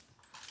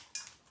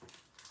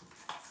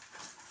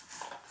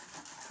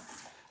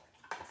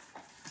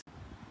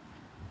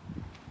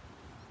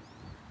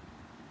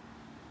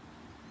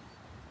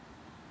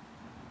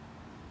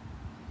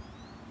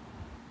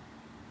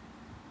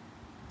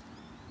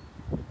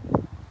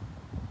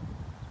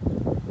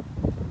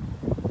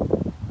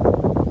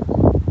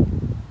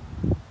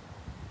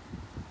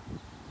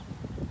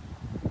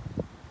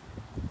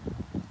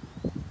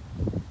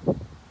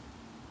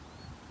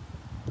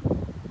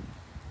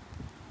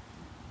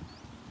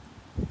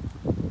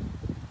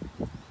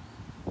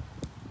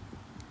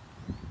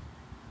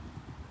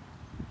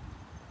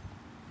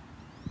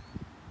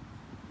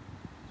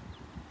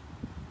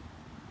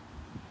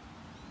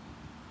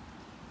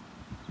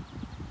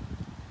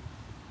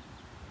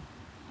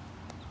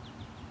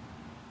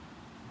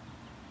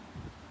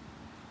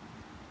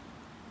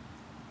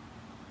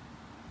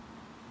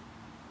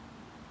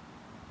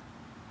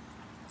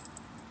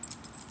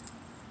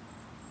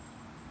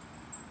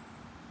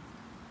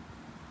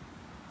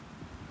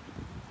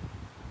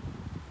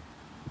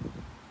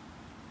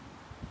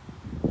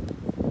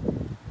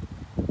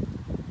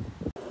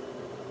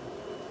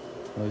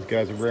 Those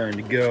guys are raring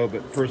to go,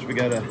 but first we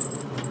gotta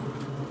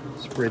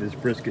spray this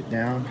brisket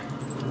down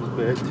a little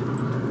bit.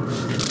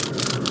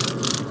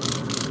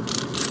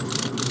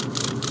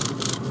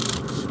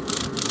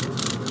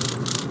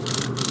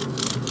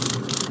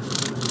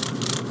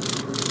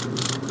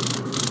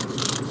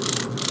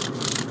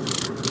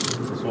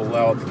 This will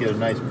allow it to get a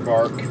nice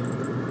bark.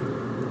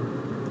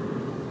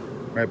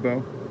 Right,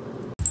 Beau?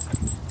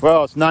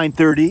 Well, it's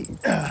 9:30,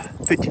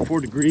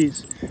 54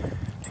 degrees,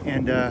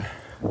 and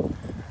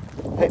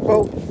hey,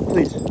 Beau,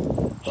 please,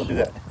 don't do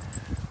that.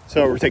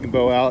 So we're taking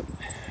Beau out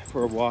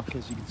for a walk,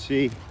 as you can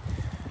see.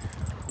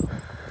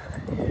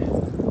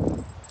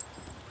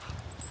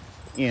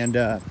 And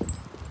I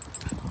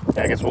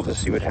guess we'll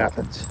just see what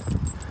happens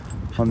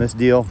on this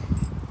deal.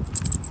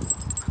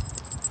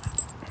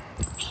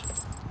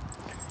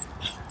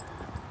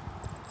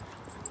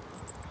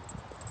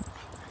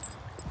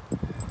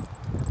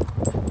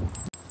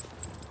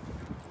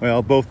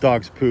 Well, both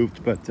dogs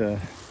pooped, but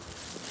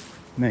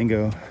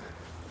Mango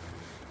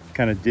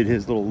kind of did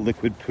his little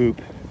liquid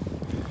poop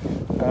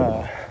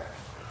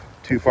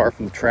too far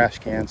from the trash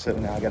can, so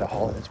now I gotta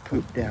haul his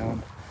poop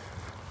down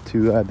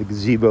to the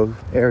gazebo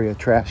area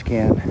trash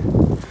can.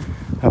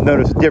 I've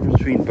noticed a difference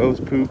between Beau's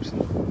poops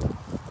and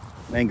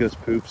Mango's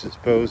poops. Is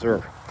Beau's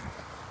are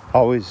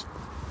always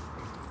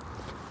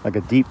like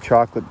a deep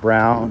chocolate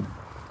brown,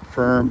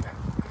 firm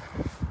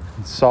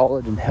and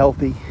solid and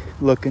healthy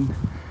looking,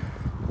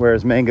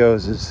 whereas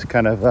Mango's is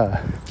kind of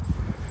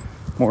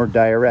more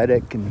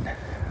diuretic and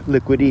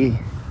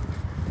liquidy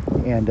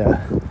and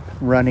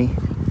runny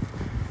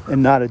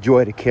and not a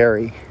joy to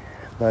carry.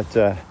 But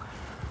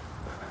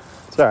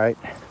it's all right.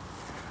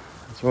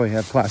 That's why we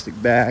have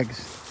plastic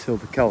bags till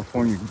the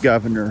California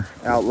governor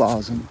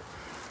outlaws them.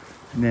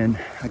 And then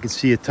I can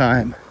see a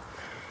time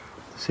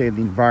to save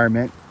the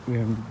environment. We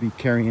have to be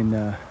carrying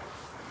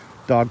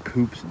dog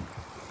poops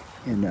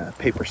in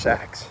paper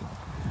sacks,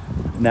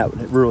 and that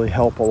would really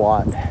help a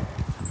lot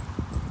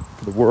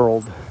for the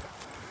world,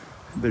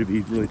 but it'd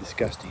be really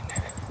disgusting.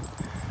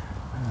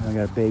 I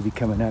got a baby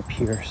coming up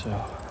here, so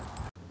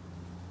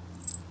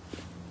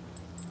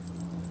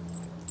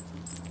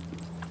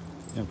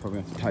I'm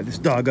probably have to tie this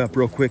dog up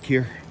real quick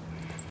here.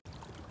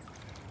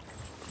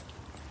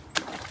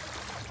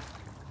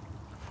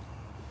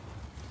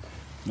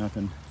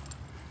 Nothing.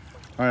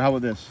 All right, how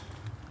about this?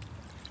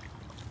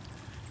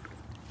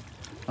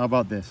 How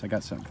about this? I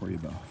got something for you,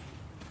 Beau.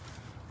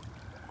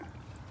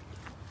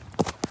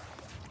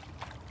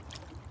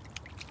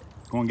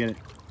 Go and get it.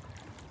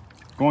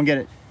 Go and get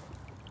it.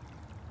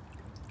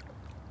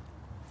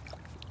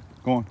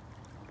 Go on.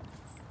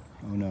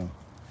 Oh no.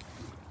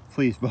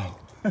 Please, Beau.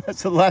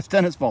 That's the last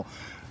tennis ball.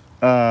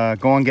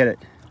 Go and get it.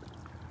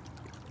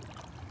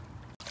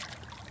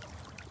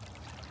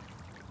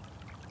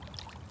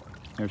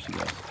 There she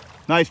goes.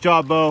 Nice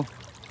job, Beau.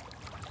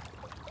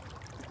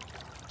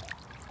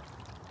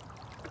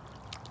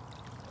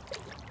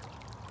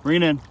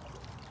 Bring it in.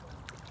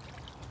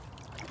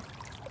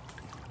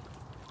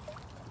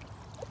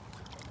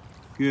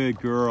 Good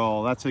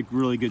girl. That's a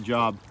really good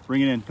job.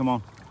 Bring it in. Come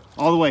on.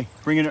 All the way.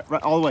 Bring it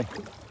right all the way.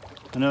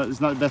 I know it's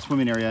not the best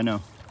swimming area. I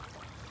know.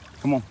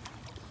 Come on.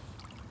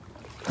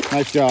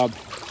 Nice job.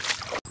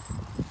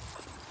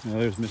 Now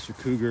there's Mr.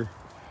 Cougar.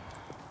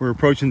 We're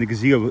approaching the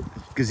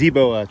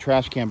gazebo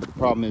trash can, but the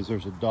problem is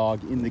there's a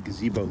dog in the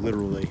gazebo,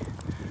 literally.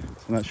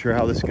 So I'm not sure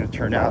how this is going to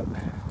turn out,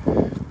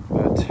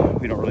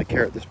 but we don't really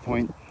care at this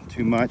point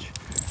too much.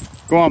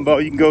 Go on, Beau.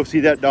 You can go see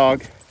that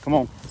dog. Come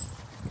on.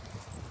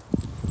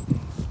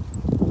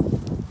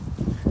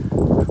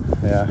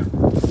 Yeah.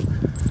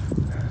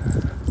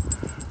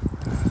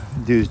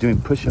 Dude's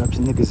doing push-ups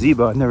in the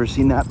gazebo. I've never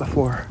seen that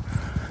before.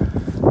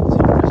 It's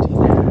interesting.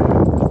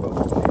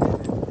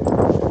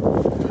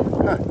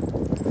 Huh.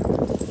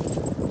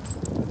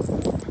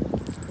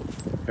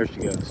 There she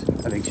goes.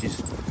 I think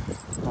she's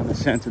on the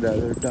scent of that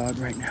other dog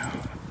right now.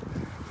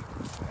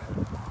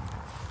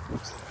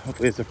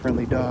 Hopefully it's a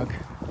friendly dog.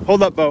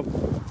 Hold up, Beau.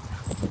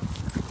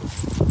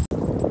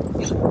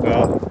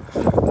 Well,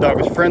 the dog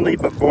was friendly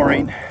but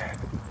boring.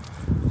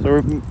 So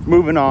we're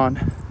moving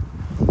on.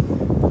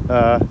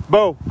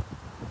 Beau,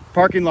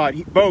 parking lot.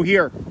 Beau,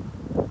 here.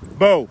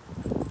 Beau.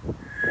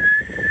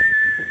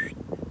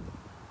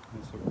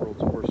 That's the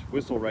world's worst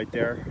whistle right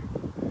there.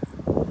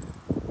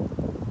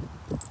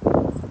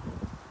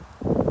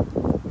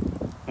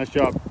 Nice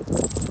job.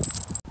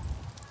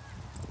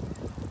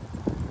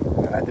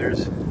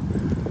 There's a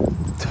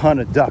ton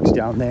of ducks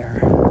down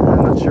there.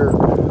 I'm not sure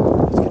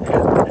what's going to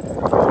happen.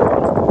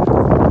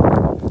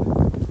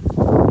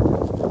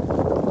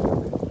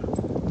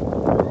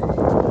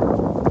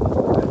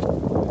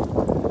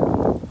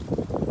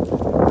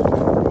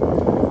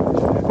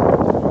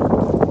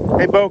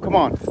 Hey, Beau, come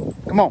on.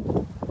 Come on.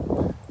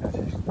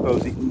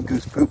 Beau's eating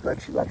goose poop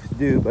like she likes to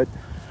do, but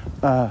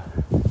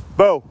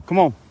Beau, come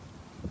on.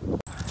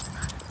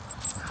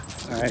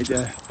 All right,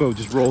 Beau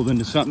just rolled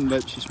into something,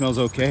 but she smells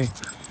okay.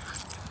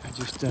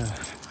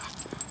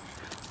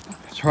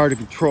 It's hard to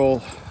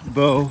control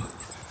Beau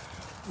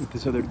with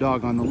this other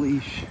dog on the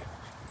leash.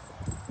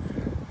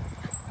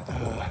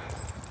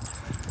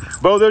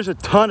 Beau, there's a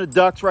ton of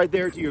ducks right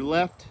there to your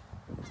left.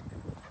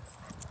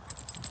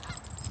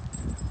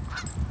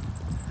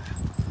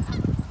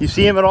 You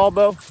see him at all,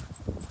 Beau?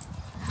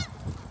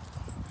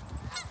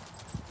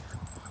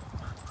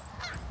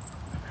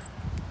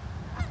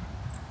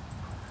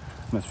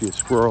 Must be a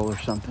squirrel or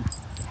something.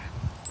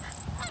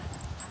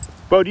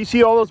 Beau, do you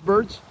see all those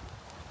birds?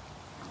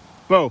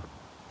 Beau.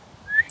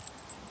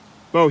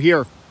 Beau,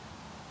 here.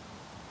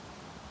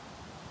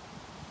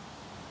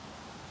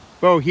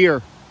 Beau,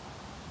 here.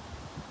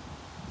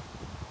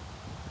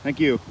 Thank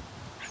you.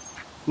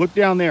 Look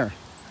down there.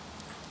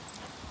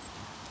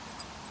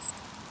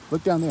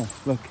 Look down there.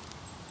 Look.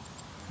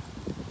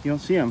 You don't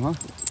see them, huh?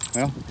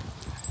 Well,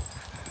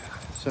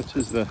 such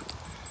is the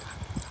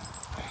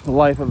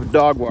life of a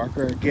dog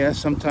walker, I guess.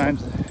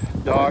 Sometimes the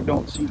dog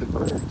don't see the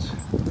birds.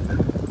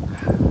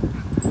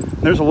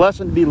 There's a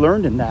lesson to be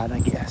learned in that, I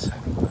guess.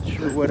 I'm not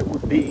sure what it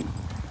would be.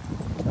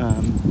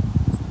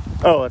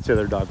 Oh, that's the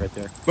other dog right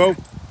there. Beau.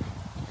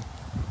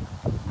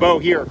 Beau,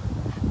 here.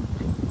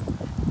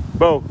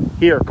 Beau,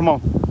 here. Come on.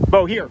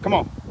 Beau, here, come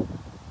on.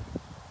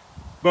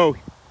 Beau.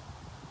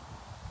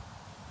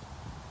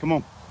 Come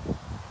on.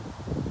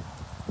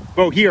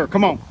 Beau, here,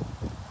 come on.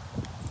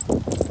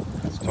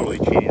 That's totally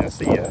cheating. That's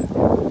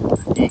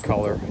the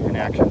E-color in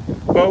action.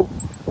 Beau,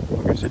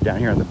 we're gonna sit down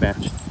here on the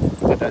bench.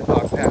 Let that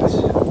dog pass.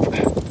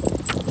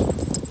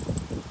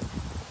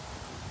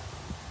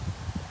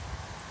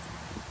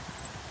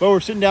 Beau, we're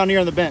sitting down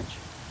here on the bench.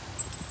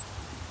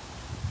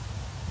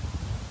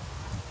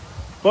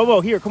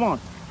 Beau, here, come on.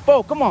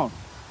 Beau, come on.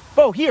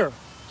 Beau, here,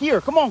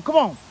 come on, come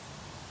on.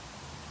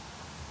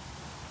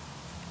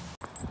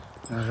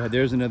 All right,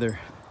 there's another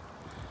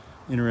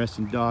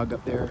interesting dog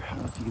up there. I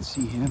don't know if you can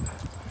see him,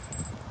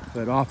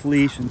 but off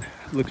leash and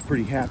looks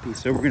pretty happy.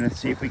 So we're gonna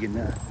see if we can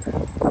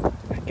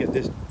get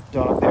this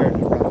dog there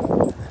and run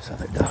over this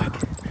other dog.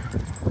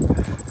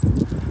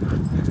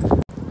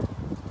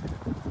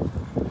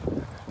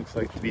 Looks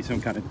like to be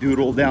some kind of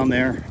doodle down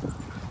there.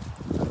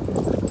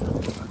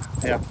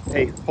 Yeah,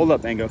 hey, hold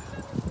up, Mango.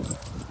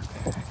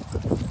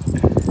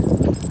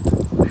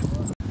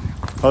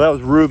 Oh, that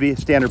was Ruby,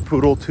 standard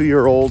poodle,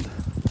 2-year-old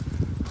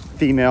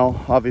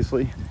female,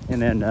 obviously.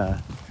 And then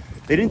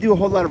they didn't do a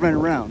whole lot of running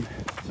around.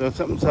 So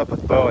something's up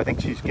with Beau. I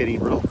think she's getting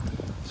real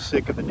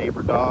sick of the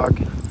neighbor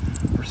dog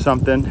or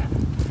something.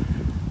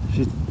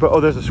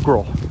 Oh, there's a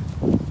squirrel.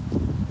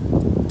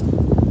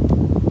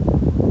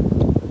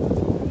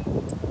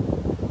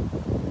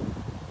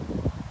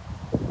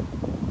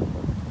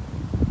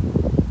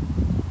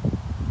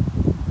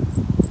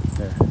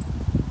 There.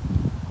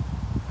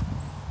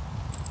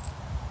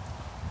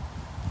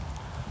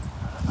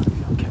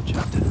 Maybe I'll catch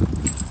up to them.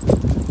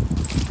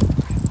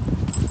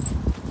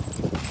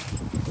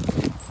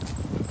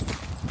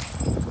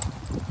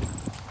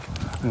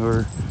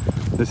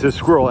 This is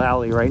Squirrel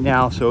Alley right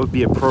now, so it would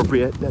be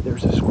appropriate that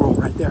there's a squirrel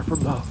right there for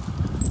Beau.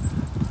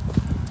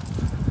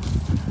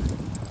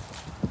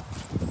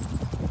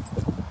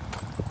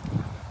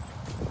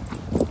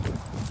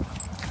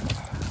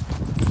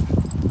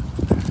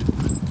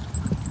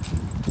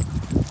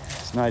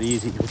 It's not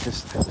easy with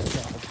this other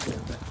dog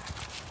here, but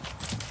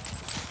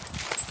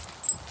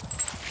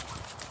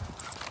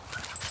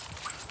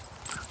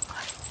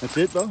that's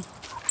it, Beau?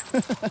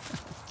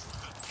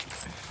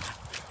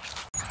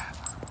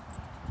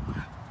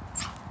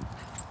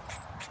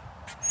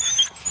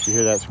 You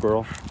hear that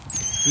squirrel?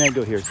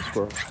 Mango hears the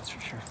squirrel, that's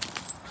for sure.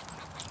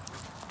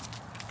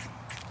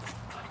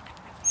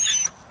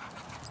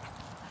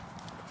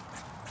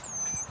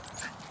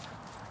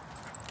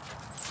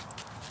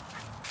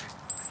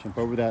 Jump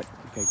over that.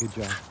 Okay, good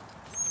job.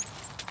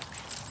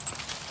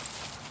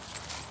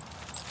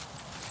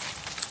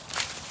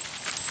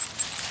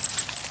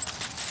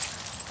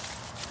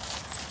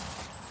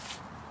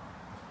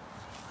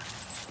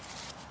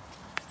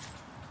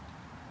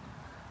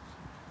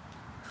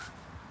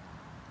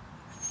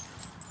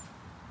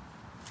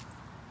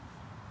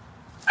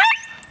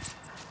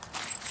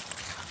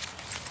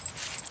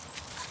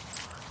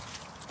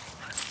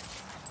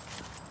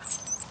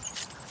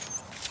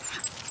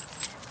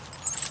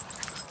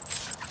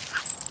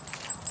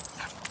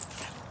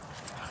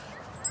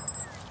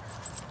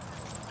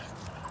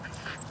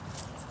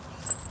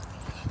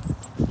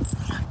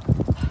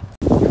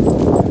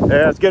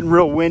 Yeah, it's getting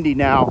real windy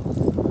now,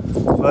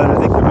 but I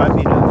think there might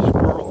be another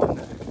squirrel in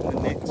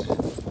the mix.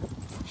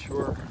 Not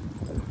sure.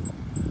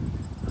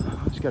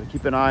 Just got to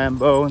keep an eye on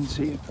Beau and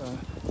see if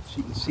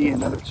she can see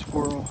another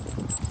squirrel.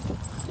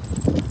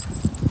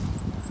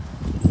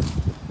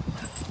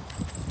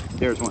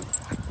 There's one.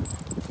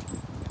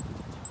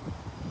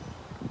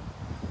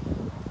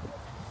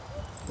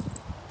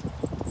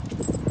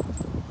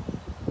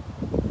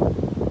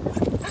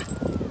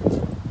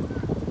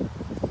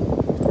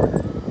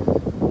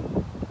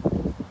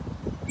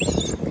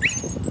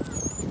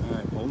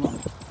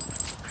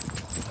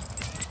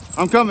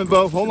 I'm coming,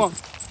 Beau. Hold on.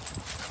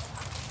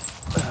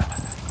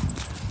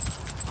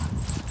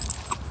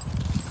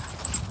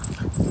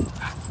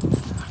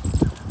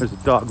 There's a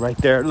dog right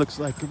there. It looks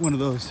like one of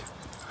those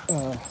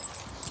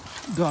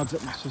dogs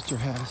that my sister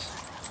has.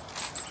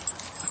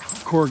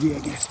 Corgi, I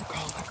guess you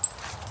call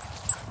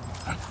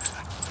it.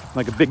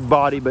 Like a big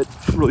body, but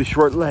really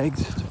short legs.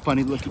 It's a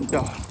funny looking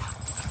dog.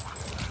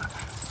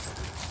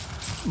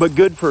 But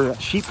good for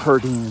sheep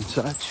herding and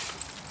such,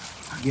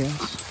 I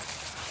guess.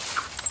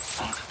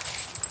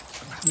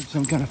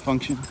 Some kind of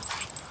function.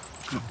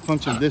 The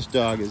function of this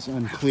dog is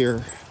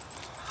unclear,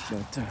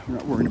 but we're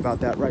not worrying about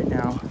that right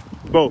now.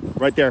 Beau,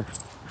 right there.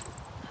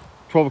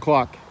 12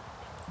 o'clock.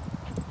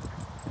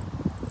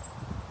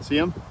 See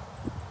him?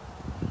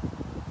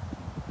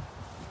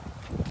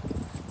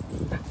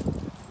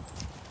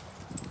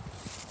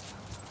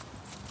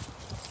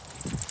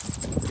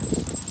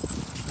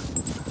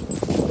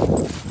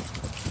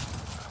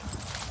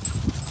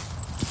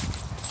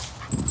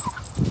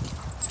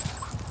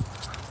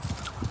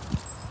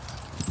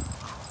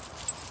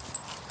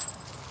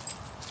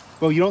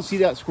 Beau, you don't see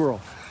that squirrel.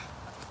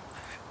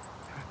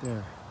 Right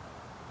there.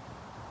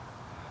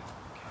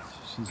 Okay, so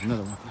she's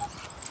another one.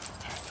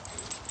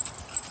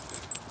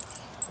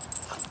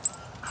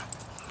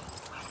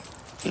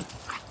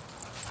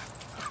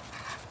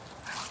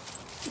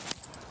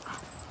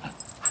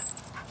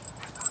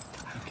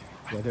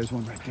 Yeah, there's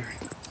one right there.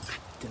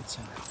 Dead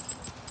center.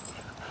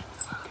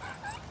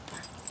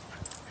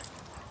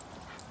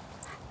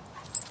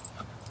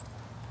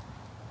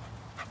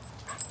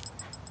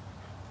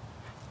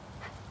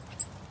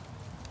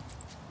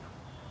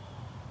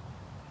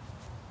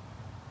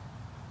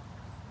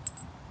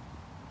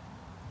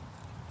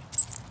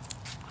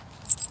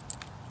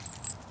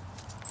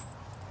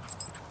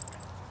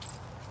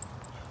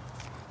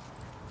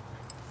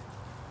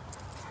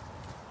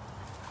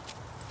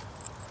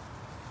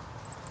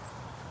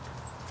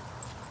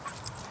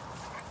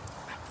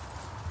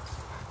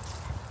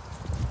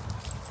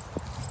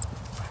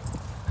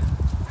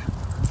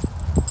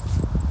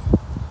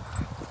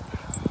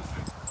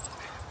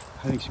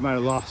 I think she might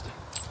have lost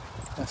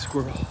that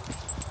squirrel.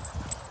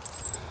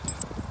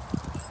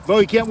 Beau,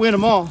 you can't win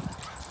them all.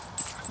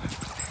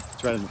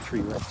 It's right in the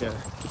tree right there.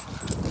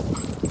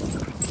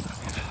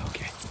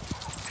 Okay.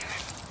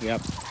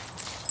 Yep.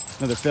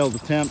 Another failed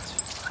attempt.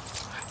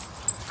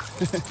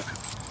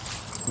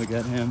 Look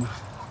at him.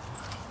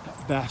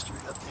 That bastard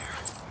up there.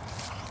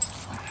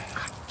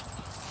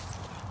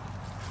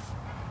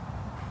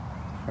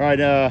 All right,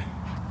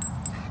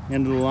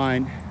 end of the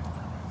line.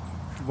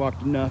 We've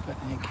walked enough, I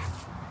think.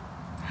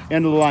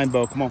 End of the line,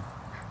 Beau, come on.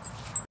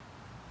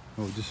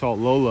 Oh, we just saw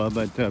Lola,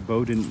 but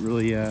Beau didn't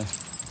really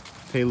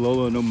pay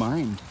Lola no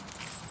mind.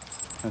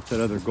 That's that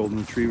other golden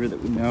retriever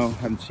that we know.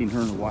 Haven't seen her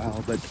in a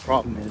while, but the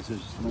problem is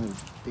there's another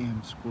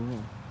damn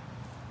squirrel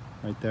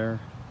right there.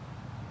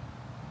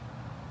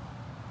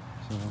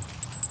 So.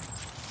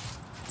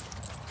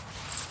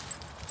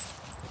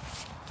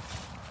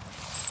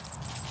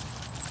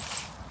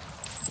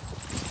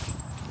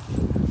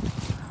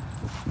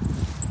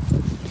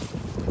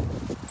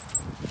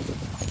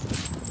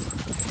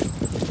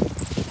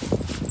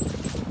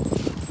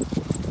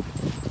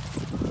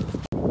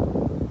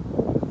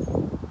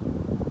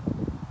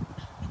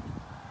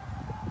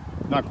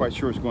 Not quite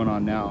sure what's going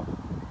on now.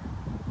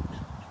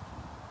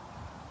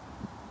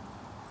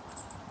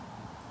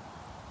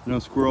 No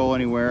squirrel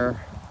anywhere.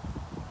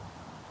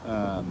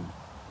 No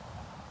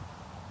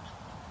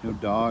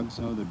dogs,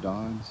 no other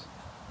dogs.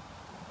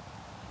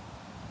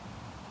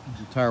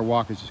 The entire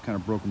walk is just kind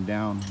of broken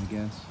down, I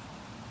guess.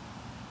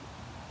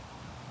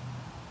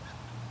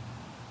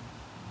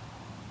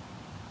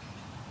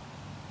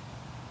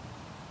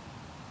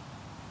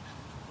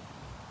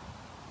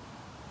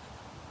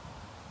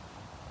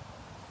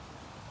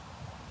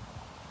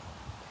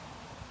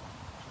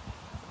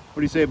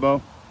 What do you say,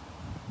 Beau?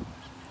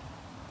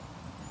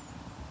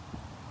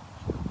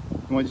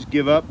 You want to just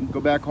give up and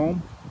go back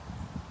home?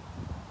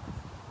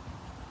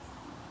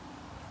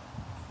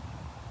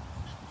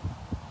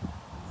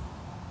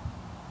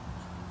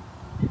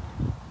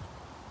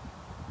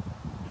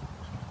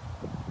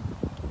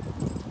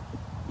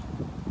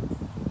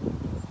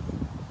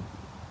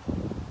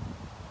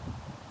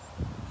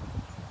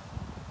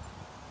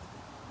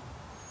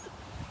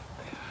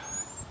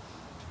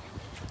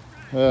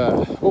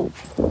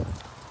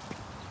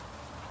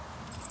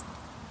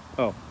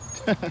 Oh.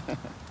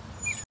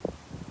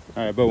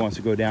 All right, Beau wants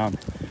to go down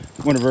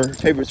one of her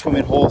favorite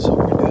swimming holes, so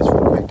we're gonna do this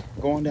real quick.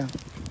 Go on down.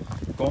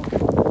 Go on.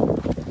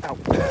 Ow.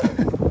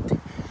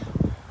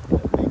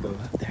 That mango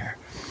up there.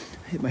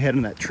 I hit my head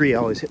on that tree. I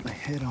always hit my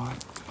head on.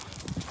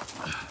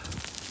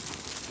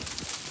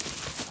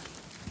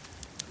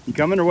 You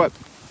coming or what?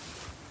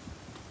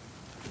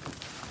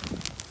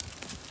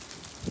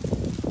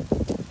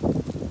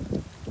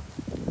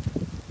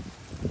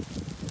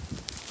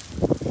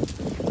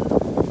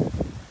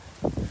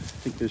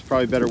 There's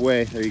probably a better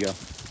way. There you go.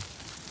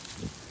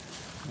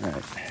 All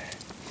right.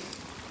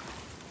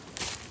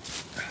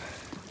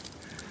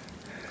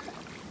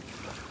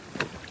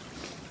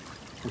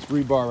 This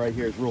rebar right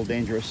here is real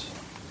dangerous.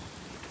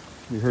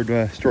 We heard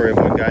a story of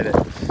one guy that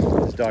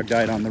his dog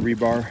died on the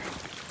rebar.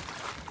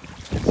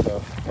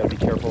 So gotta be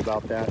careful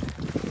about that.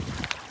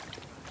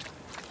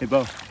 Hey,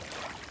 Beau.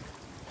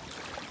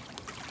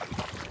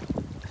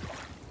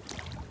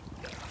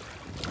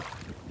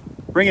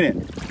 Bring it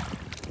in.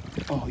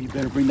 Oh, you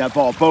better bring that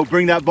ball. Beau,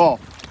 bring that ball.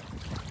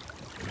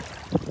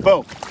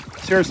 Beau,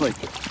 seriously.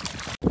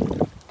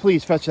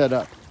 Please fetch that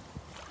up.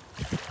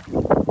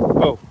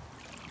 Beau.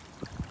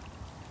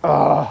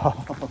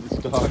 Oh, this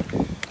dog.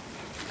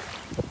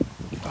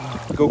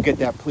 Oh, go get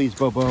that, please,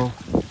 Beau.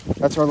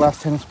 That's our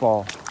last tennis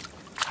ball.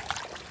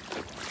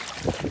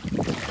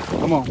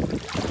 Come on.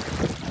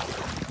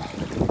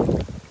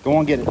 Go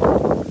on, get it.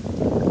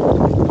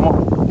 Come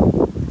on.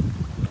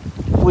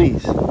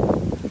 Please.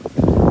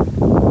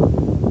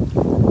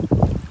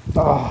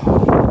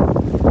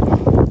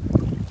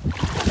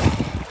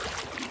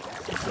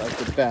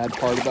 That's the bad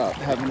part about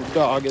having a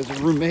dog as a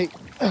roommate.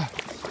 All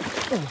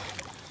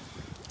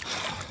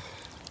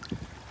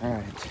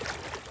right.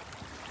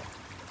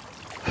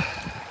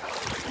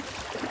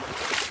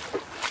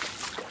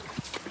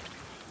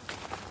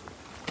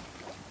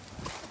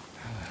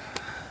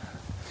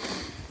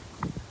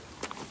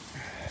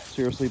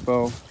 Seriously,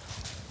 Beau.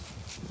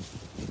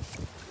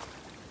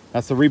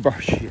 That's the rebar.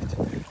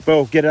 Shit.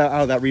 Beau, get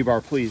out of that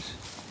rebar, please.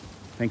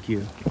 Thank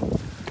you. All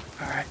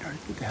right,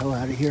 get the hell hell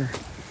out of here.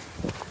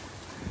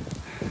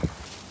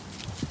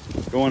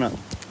 Going up.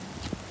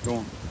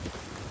 Going.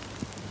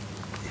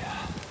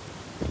 Yeah.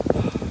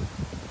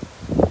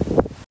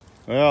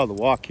 Well, the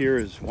walk here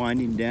is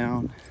winding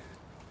down.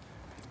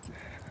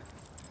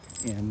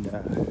 And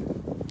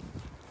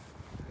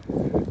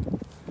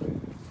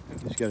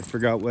just got to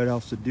figure out what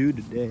else to do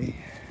today.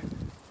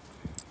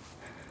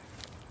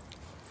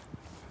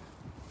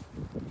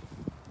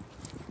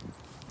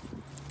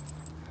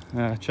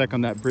 Check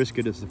on that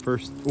brisket is the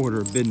first order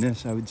of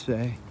business, I would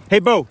say. Hey,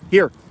 Beau,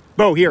 here.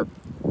 Beau, here.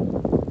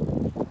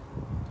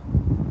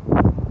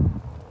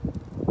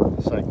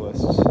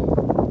 Cyclists.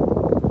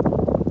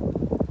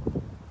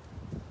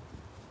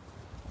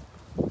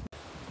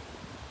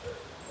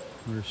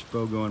 Where's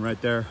Beau going?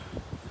 Right there.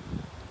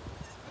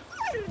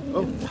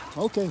 Oh,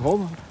 okay,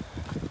 hold on.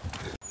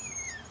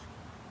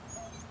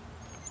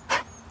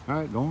 All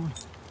right, go on.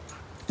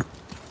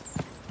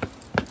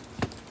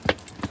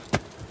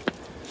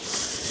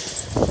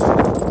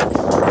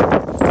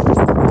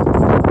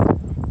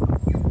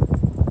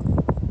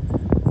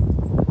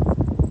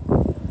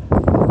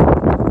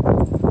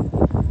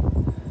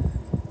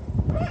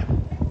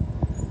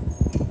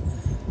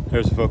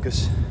 There's the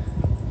focus.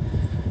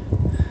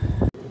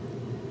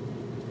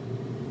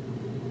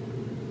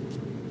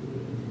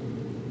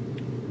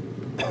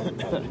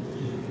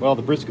 Well,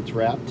 the brisket's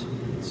wrapped,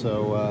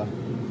 so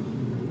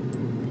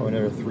probably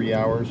another 3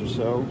 hours or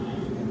so,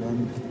 and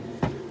then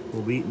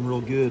we'll be eating real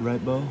good,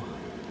 right, Beau?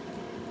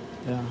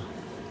 Yeah.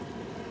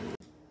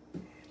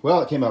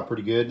 Well, it came out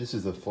pretty good. This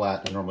is the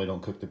flat. I normally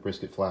don't cook the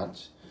brisket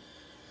flats,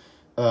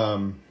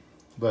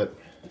 but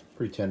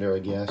pretty tender, I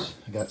guess.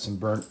 I got some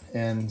burnt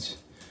ends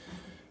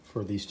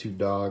for these two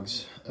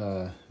dogs.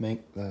 Hey,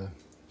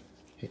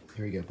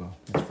 here you go, Beau.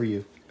 That's for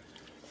you.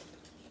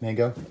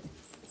 Mango,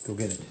 go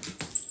get it.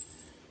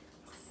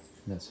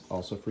 And that's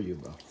also for you,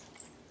 Beau,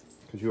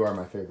 because you are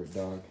my favorite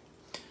dog.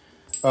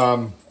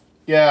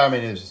 Yeah, I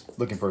mean, it's just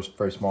looking for a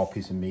very small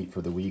piece of meat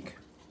for the week,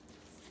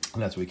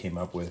 and that's what we came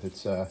up with.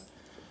 It's, you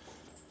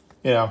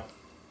know,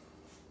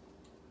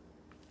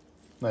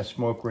 nice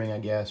smoke ring, I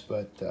guess,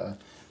 but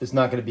it's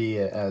not going to be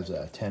as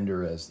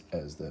tender as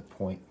the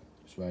point,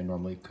 so I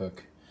normally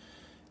cook.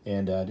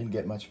 And I didn't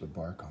get much of a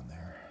bark on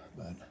there,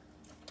 but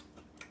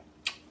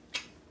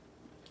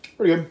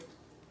pretty good.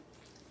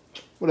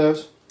 What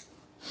else?